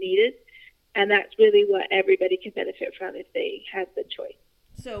what is needed. And that's really what everybody can benefit from if they had the choice.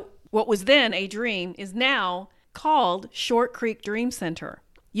 So what was then a dream is now called Short Creek Dream Center.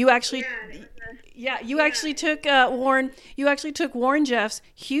 You actually, actually took Warren Jeffs'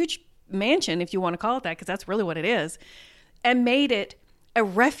 huge mansion, if you want to call it that, because that's really what it is, and made it a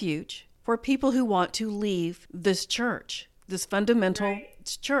refuge for people who want to leave this church, this fundamental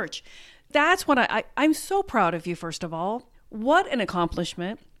church. That's what I'm so proud of you, first of all. What an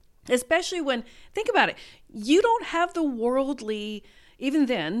accomplishment. Especially when, think about it, you don't have the worldly, even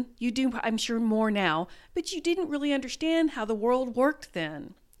then, you do, I'm sure more now, but you didn't really understand how the world worked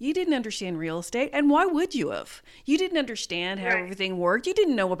then. You didn't understand real estate, and why would you have? You didn't understand how everything worked. You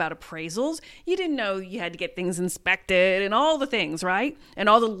didn't know about appraisals. You didn't know you had to get things inspected and all the things, right? And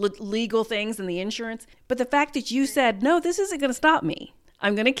all the legal things and the insurance. But the fact that you said, no, this isn't going to stop me.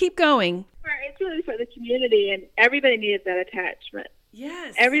 I'm going to keep going. It's really for the community, and everybody needs that attachment.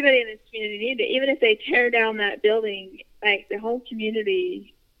 Yes. Everybody in this community needs it. Even if they tear down that building, like the whole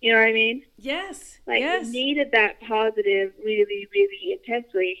community, you know what I mean? Yes. Like we needed that positive really, really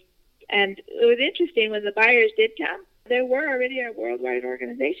intensely. And it was interesting when the buyers did come, they were already a worldwide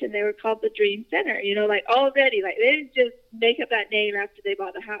organization. They were called the Dream Center, already. Like they didn't just make up that name after they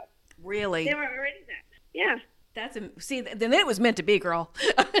bought the house. Really? They were already that. Yeah. Then it was meant to be, girl.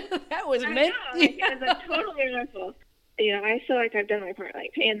 That was meant. It was a total miracle. I feel like I've done my part,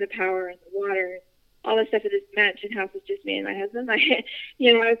 like paying the power and the water, and all the stuff at this mansion house is just me and my husband. Like, I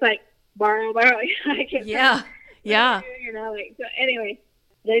was like, borrow. Yeah. So anyway,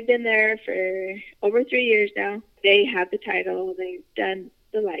 they've been there for over 3 years now. They have the title. They've done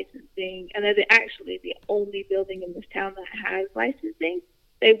the licensing, and they're actually the only building in this town that has licensing.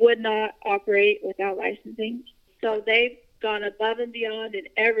 They would not operate without licensing. So they've gone above and beyond in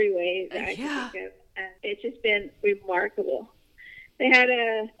every way that I can think of. And it's just been remarkable. They had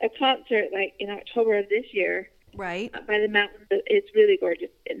a concert like in October of this year. Right. By the mountains. It's really gorgeous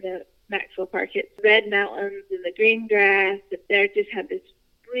in the Maxwell Park. It's red mountains and the green grass. They just had this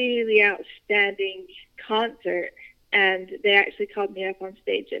really outstanding concert. And they actually called me up on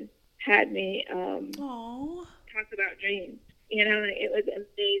stage and had me talk about dreams. It was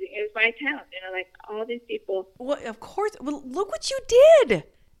amazing. It was my town, like all these people. Well, of course. Well, look what you did.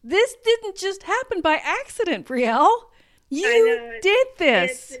 This didn't just happen by accident, Brielle. You did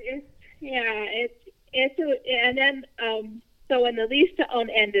this. And then, so when the lease to own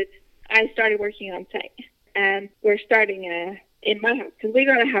ended, I started working on site. And we're starting in my house, because we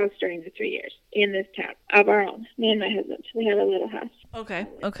got a house during the 3 years in this town of our own, me and my husband. We have a little house.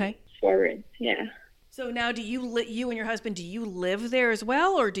 Okay. 4 rooms, yeah. So now do you and your husband, do you live there as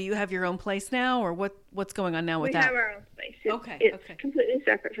well, or do you have your own place now, or what's going on now with that? We have our own place. It's completely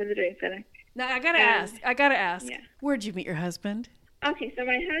separate from the Dream Center. Now I gotta ask, where'd you meet your husband? Okay, so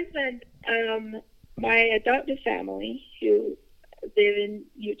my husband, my adoptive family, who live in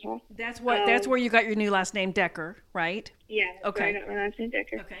Utah. That's where you got your new last name, Decker, right? Yeah. Okay. I got my last name,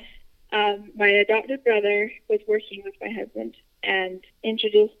 Decker. Okay. My adopted brother was working with my husband and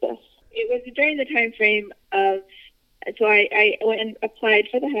introduced us. It was during the time frame of, so I went and applied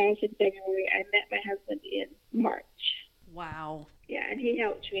for the house in February. I met my husband in March. Wow. Yeah, and he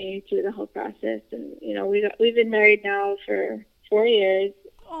helped me through the whole process. And, we've been married now for 4 years.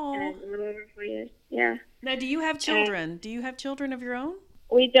 Oh. a little over 4 years. Yeah. Now, do you have children? Do you have children of your own?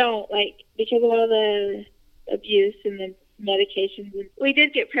 We don't, because of all the abuse and the medications. We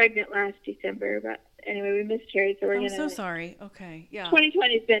did get pregnant last December, but anyway, we miscarried, so we're I'm gonna. so sorry. Okay, yeah.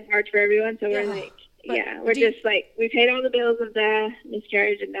 2020's been hard for everyone, so we're we're just we paid all the bills of the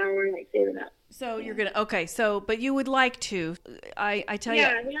miscarriage, and now we're saving up. So you're gonna but you would like to. I tell you.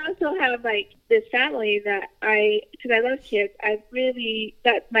 Yeah, we also have this family that because I love kids.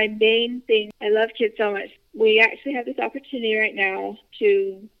 That's my main thing. I love kids so much. We actually have this opportunity right now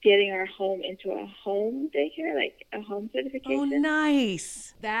to getting our home into a home daycare, a home certification. Oh,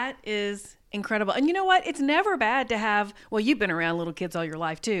 nice. That is incredible. And you know what? It's never bad to have, well, you've been around little kids all your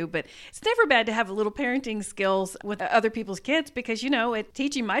life too, but it's never bad to have a little parenting skills with other people's kids because,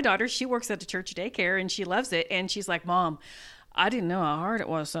 teaching my daughter, she works at a church daycare and she loves it. And she's like, Mom, I didn't know how hard it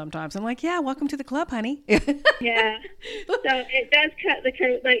was sometimes. I'm like, yeah, welcome to the club, honey. Yeah. So it does cut the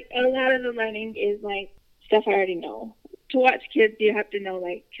curve. A lot of the learning is stuff I already know. To watch kids, you have to know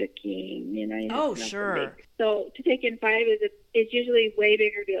cooking, you have to know sure. So to take in 5 is usually way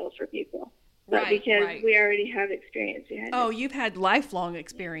bigger deal for people. But because we already have experience. You've had lifelong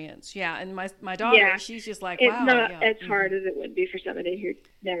experience. Yeah. And my daughter, she's just like, wow. It's not as hard as it would be for somebody who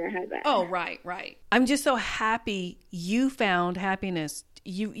never had that. Oh, right. I'm just so happy you found happiness.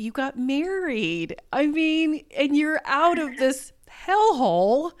 You got married. I mean, and you're out of this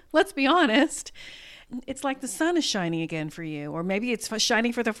hellhole. Let's be honest. It's like the sun is shining again for you, or maybe it's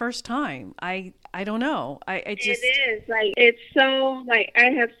shining for the first time. I don't know. It is it's so I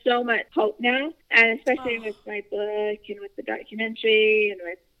have so much hope now, and especially with my book and with the documentary and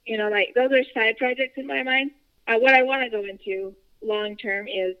with those are side projects in my mind. What I want to go into long term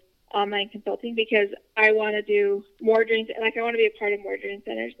is online consulting because I want to do more dreams. I want to be a part of more dream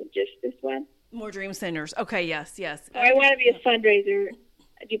centers than just this one. More dream centers. Okay. Yes. So I want to be a fundraiser.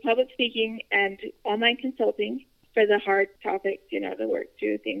 Do public speaking and online consulting for the hard topics, to work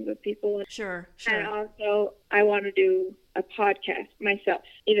through things with people. Sure. And also, I want to do a podcast myself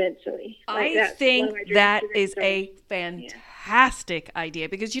eventually. I think that is a fantastic idea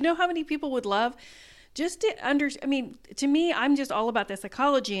because you know how many people would love just to to me, I'm just all about the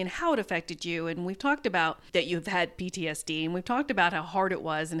psychology and how it affected you. And we've talked about that you've had PTSD, and we've talked about how hard it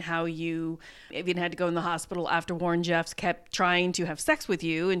was and how you even had to go in the hospital after Warren Jeffs kept trying to have sex with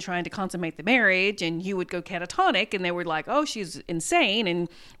you and trying to consummate the marriage, and you would go catatonic, and they were like, oh, she's insane, and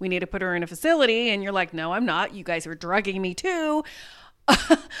we need to put her in a facility. And you're like, no, I'm not. You guys are drugging me too.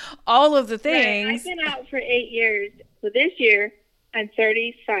 All of the things. Right. I've been out for 8 years. So this year, I'm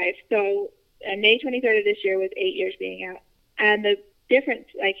 35. So May 23rd of this year was 8 years being out. And the difference,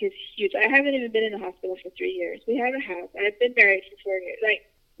 is huge. I haven't even been in the hospital for 3 years. We have a house. I've been married for 4 years.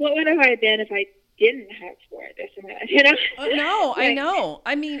 What would I have been if I didn't have this and that, No, I know.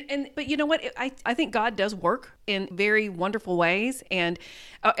 I mean, but you know what? I think God does work in very wonderful ways. And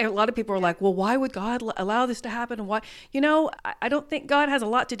a lot of people are like, well, why would God allow this to happen? And why? I don't think God has a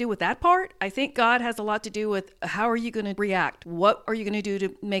lot to do with that part. I think God has a lot to do with how are you going to react? What are you going to do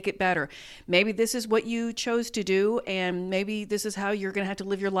to make it better? Maybe this is what you chose to do. And maybe this is how you're going to have to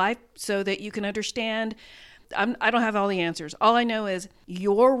live your life so that you can understand. I don't have all the answers. All I know is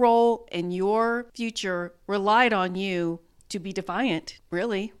your role and your future relied on you to be defiant,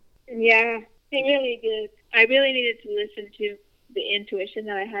 really. Yeah, it really did. I really needed to listen to the intuition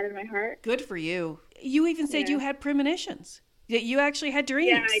that I had in my heart. Good for you. You even said you had premonitions, that you actually had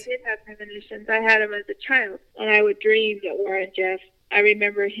dreams. Yeah, I did have premonitions. I had them as a child, and I would dream that Warren Jeff. I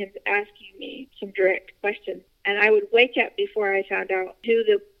remember him asking me some direct questions, and I would wake up before I found out who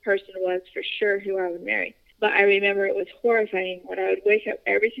the person was for sure who I would marry. But I remember it was horrifying when I would wake up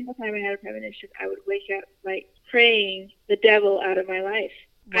every single time I had a premonition. I would wake up praying the devil out of my life.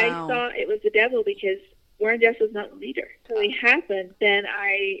 Wow. I thought it was the devil because Warren Jeffs was not the leader. So when it happened, then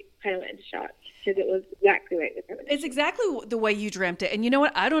I kind of went into shock because it was exactly like the premonition. It's exactly the way you dreamt it. And you know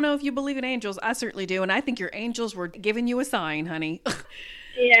what? I don't know if you believe in angels. I certainly do. And I think your angels were giving you a sign, honey.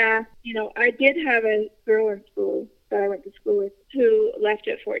 Yeah. I did have a girl in school that I went to school with who left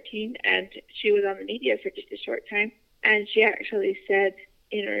at 14, and she was on the media for just a short time. And she actually said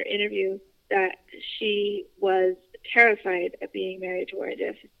in her interview that she was terrified of being married to Warren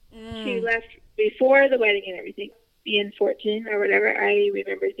Jeffs. She left before the wedding and everything. Being 14 or whatever, I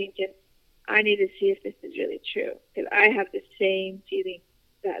remember thinking, I need to see if this is really true, because I have the same feeling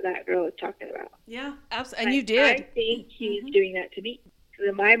that girl is talking about. Yeah, absolutely. And you did. I think he's doing that to me.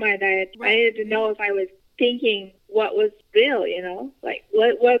 In my mind, I needed to know if I was thinking what was real, like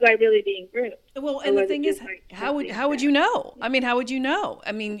what was I really being groomed? Well, and the thing is, how would you know? I mean, how would you know?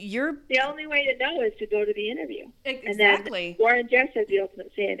 I mean, the only way to know is to go to the interview. Exactly. And then Warren Jeffs has the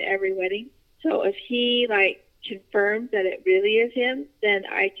ultimate say in every wedding. So if he confirms that it really is him, then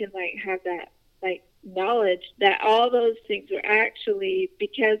I can have that knowledge that all those things were actually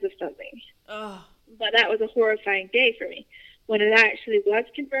because of something. Oh. But that was a horrifying day for me when it actually was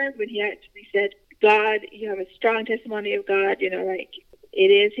confirmed, when he actually said, God, you have a strong testimony of God, it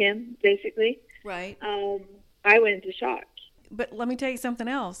is him, basically. Right. I went into shock. But let me tell you something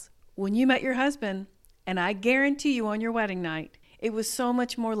else. When you met your husband, and I guarantee you on your wedding night, it was so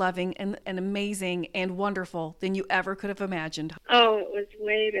much more loving and amazing and wonderful than you ever could have imagined. Oh, it was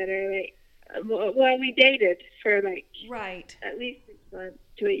way better. Well, we dated for right, at least 6 months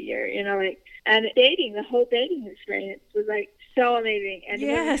to a year, and the whole dating experience was so amazing. And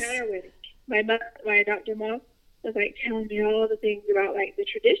yes. When we had our wedding, my adopted mom was telling me all the things about the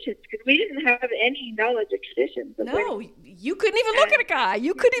traditions, because we didn't have any knowledge of traditions. No, you couldn't even look at a guy.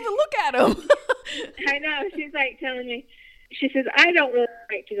 You couldn't even look at him. I know. She's telling me, she says, I don't really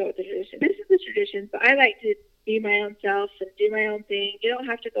like to go with the tradition. This is the tradition, but I like to be my own self and do my own thing. You don't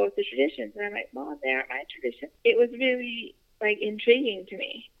have to go with the traditions. And I'm like, Mom, they aren't my tradition. It was really intriguing to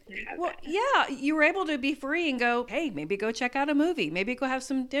me. Well, yeah, you were able to be free and go, hey, maybe go check out a movie, maybe go have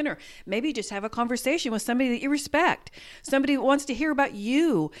some dinner, maybe just have a conversation with somebody that you respect, somebody that wants to hear about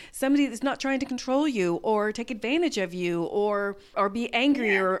you, somebody that's not trying to control you or take advantage of you or be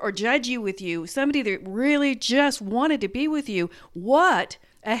angry or judge you with you, somebody that really just wanted to be with you. What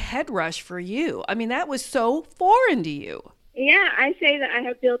a head rush for you. I mean, that was so foreign to you. Yeah, I say that I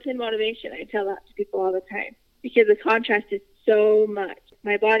have built-in motivation. I tell that to people all the time because the contrast is so much.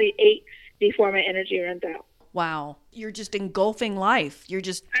 My body aches before my energy runs out. Wow. You're just engulfing life. I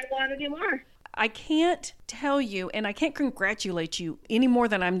want to do more. I can't tell you, and I can't congratulate you any more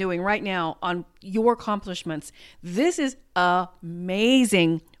than I'm doing right now on your accomplishments. This is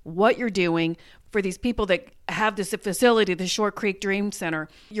amazing what you're doing for these people that have this facility, the Shore Creek Dream Center.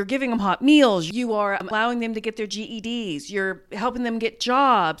 You're giving them hot meals. You are allowing them to get their GEDs. You're helping them get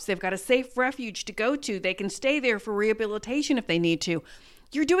jobs. They've got a safe refuge to go to. They can stay there for rehabilitation if they need to.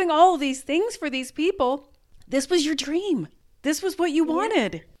 You're doing all of these things for these people. This was your dream. This was what you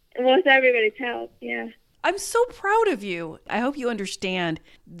wanted. Well, it's everybody's help, yeah. I'm so proud of you. I hope you understand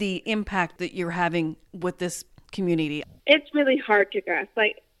the impact that you're having with this community. It's really hard to grasp.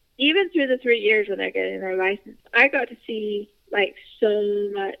 Even through the 3 years when they're getting their license, I got to see so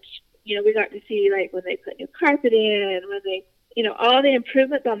much. We got to see when they put new carpet in, when they, all the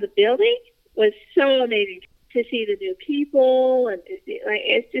improvements on the building was so amazing to see the new people and to see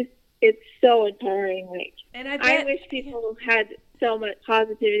it's so empowering. And I wish people had so much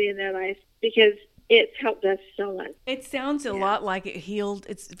positivity in their life because it's helped us so much. It sounds a lot like it healed.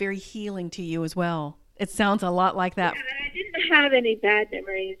 It's very healing to you as well. It sounds a lot like that. Yeah, and I didn't have any bad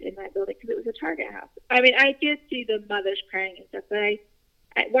memories in that building because it was a Target house. I mean, I did see the mothers crying and stuff,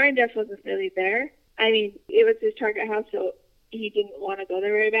 but Warren Jeff wasn't really there. I mean, it was his Target house, so he didn't want to go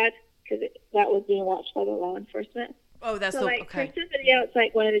there very bad because that was being watched by the law enforcement. Oh, that's so. Okay. For somebody else,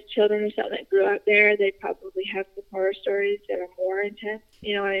 one of his children or something that grew up there, they probably have some horror stories that are more intense.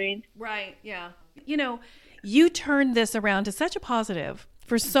 You know what I mean? Right. Yeah. You turned this around to such a positive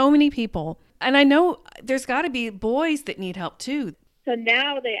for so many people. And I know there's got to be boys that need help too. So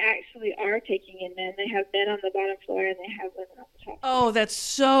now they actually are taking in men. They have men on the bottom floor and they have women on the top floor. Oh, that's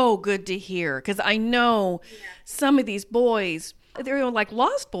so good to hear. Because I know some of these boys, they're like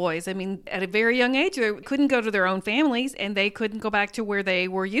lost boys. I mean, at a very young age, they couldn't go to their own families and they couldn't go back to where they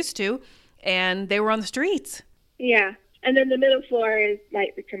were used to. And they were on the streets. Yeah. And then the middle floor is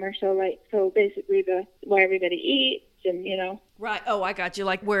the commercial, so basically where everybody eats and, Right. Oh, I got you.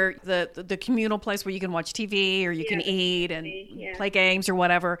 Where the communal place where you can watch TV or you can eat and play games or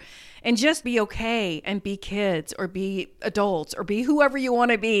whatever. And just be okay and be kids or be adults or be whoever you want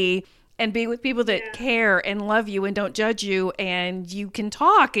to be and be with people that care and love you and don't judge you. And you can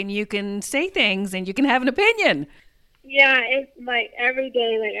talk and you can say things and you can have an opinion. Yeah, it's every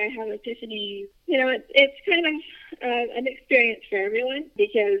day, I have epiphanies. It's kind of an experience for everyone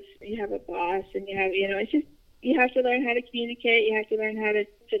because you have a boss and you have, it's just, you have to learn how to communicate. You have to learn how to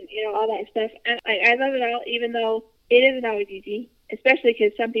all that stuff. And I love it all, even though it isn't always easy, especially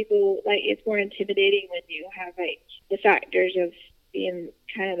because some people, it's more intimidating when you have, the factors of being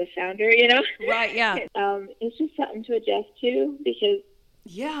kind of the founder, Right, yeah. It's just something to adjust to because...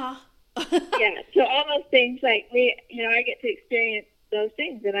 Yeah. Yeah, so all those things, I get to experience those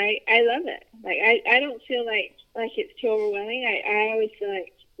things, and I love it. I don't feel like it's too overwhelming. I always feel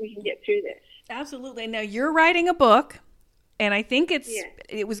like we can get through this. Absolutely. Now you're writing a book, and I think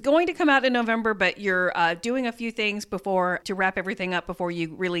it was going to come out in November, but you're doing a few things to wrap everything up before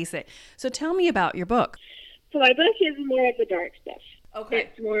you release it. So tell me about your book. So my book is more of the dark stuff. Okay.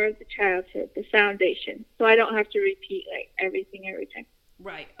 It's more of the childhood, the foundation. So I don't have to repeat like everything every time.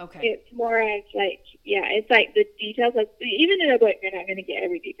 Right. Okay. It's more of like, it's like the details. Like, even in a book, you're not going to get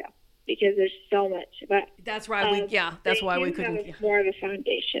every detail because there's so much. But that's right. That's why we couldn't. It's more of a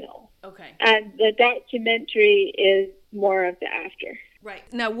foundational. Okay. And the documentary is more of the after. Right.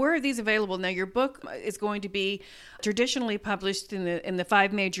 Now, where are these available? Now, your book is going to be traditionally published in the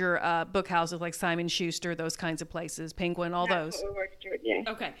 5 major book houses like Simon Schuster, those kinds of places, Penguin, all those. That's what we're working toward, yeah.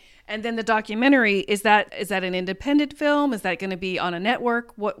 Okay. And then the documentary, is that an independent film? Is that going to be on a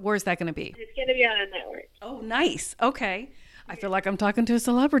network? Where's that going to be? It's going to be on a network. Oh, nice. Okay. I feel like I'm talking to a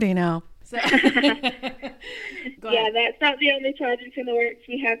celebrity now. So. Yeah, that's not the only project in the works.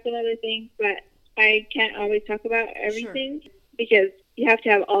 We have some other things, but I can't always talk about everything because you have to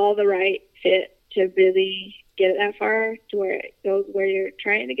have all the right fit to really get it that far to where it goes where you're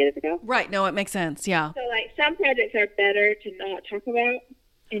trying to get it to go. Right. No, it makes sense. Yeah. So, like, some projects are better to not talk about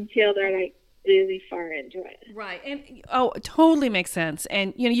until they're, like, really far into it. Right. And, it totally makes sense.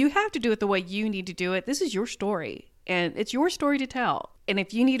 And, you have to do it the way you need to do it. This is your story. And it's your story to tell. And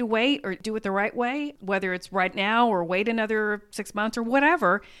if you need to wait or do it the right way, whether it's right now or wait another 6 months or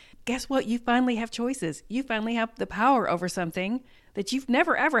whatever, guess what? You finally have choices. You finally have the power over something that you've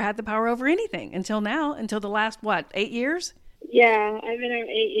never, ever had the power over anything until now, until the last, 8 years? Yeah, I've been out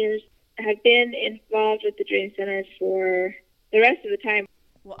 8 years. I've been involved with the Dream Center for the rest of the time.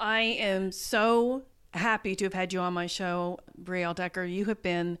 Well, I am so happy to have had you on my show, Brielle Decker. You have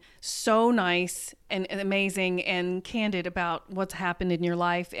been so nice and amazing and candid about what's happened in your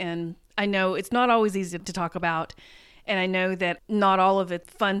life. And I know it's not always easy to talk about. And I know that not all of it's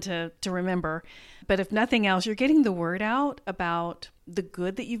fun to remember. But if nothing else, you're getting the word out about the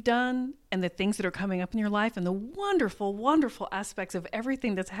good that you've done and the things that are coming up in your life and the wonderful, wonderful aspects of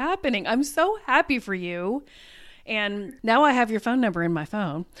everything that's happening. I'm so happy for you. And now I have your phone number in my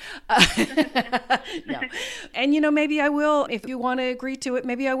phone. No. And, maybe I will, if you want to agree to it,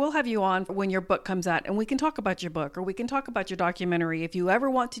 maybe I will have you on when your book comes out and we can talk about your book or we can talk about your documentary. If you ever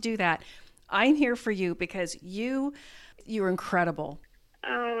want to do that, I'm here for you because you're incredible.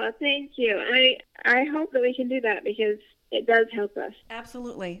 Oh, thank you. I hope that we can do that because it does help us.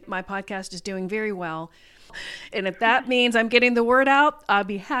 Absolutely. My podcast is doing very well. And if that means I'm getting the word out, I'll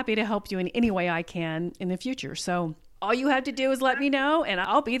be happy to help you in any way I can in the future. So all you have to do is let me know and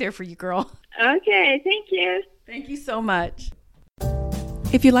I'll be there for you, girl. Okay. Thank you. Thank you so much.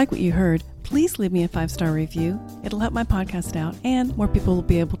 If you like what you heard, please leave me a 5-star review. It'll help my podcast out and more people will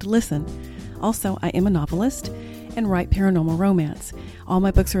be able to listen. Also, I am a novelist and write paranormal romance. All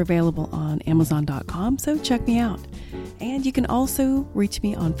my books are available on Amazon.com, so check me out. And you can also reach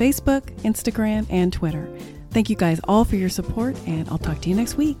me on Facebook, Instagram, and Twitter. Thank you guys all for your support, and I'll talk to you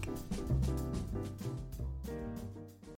next week.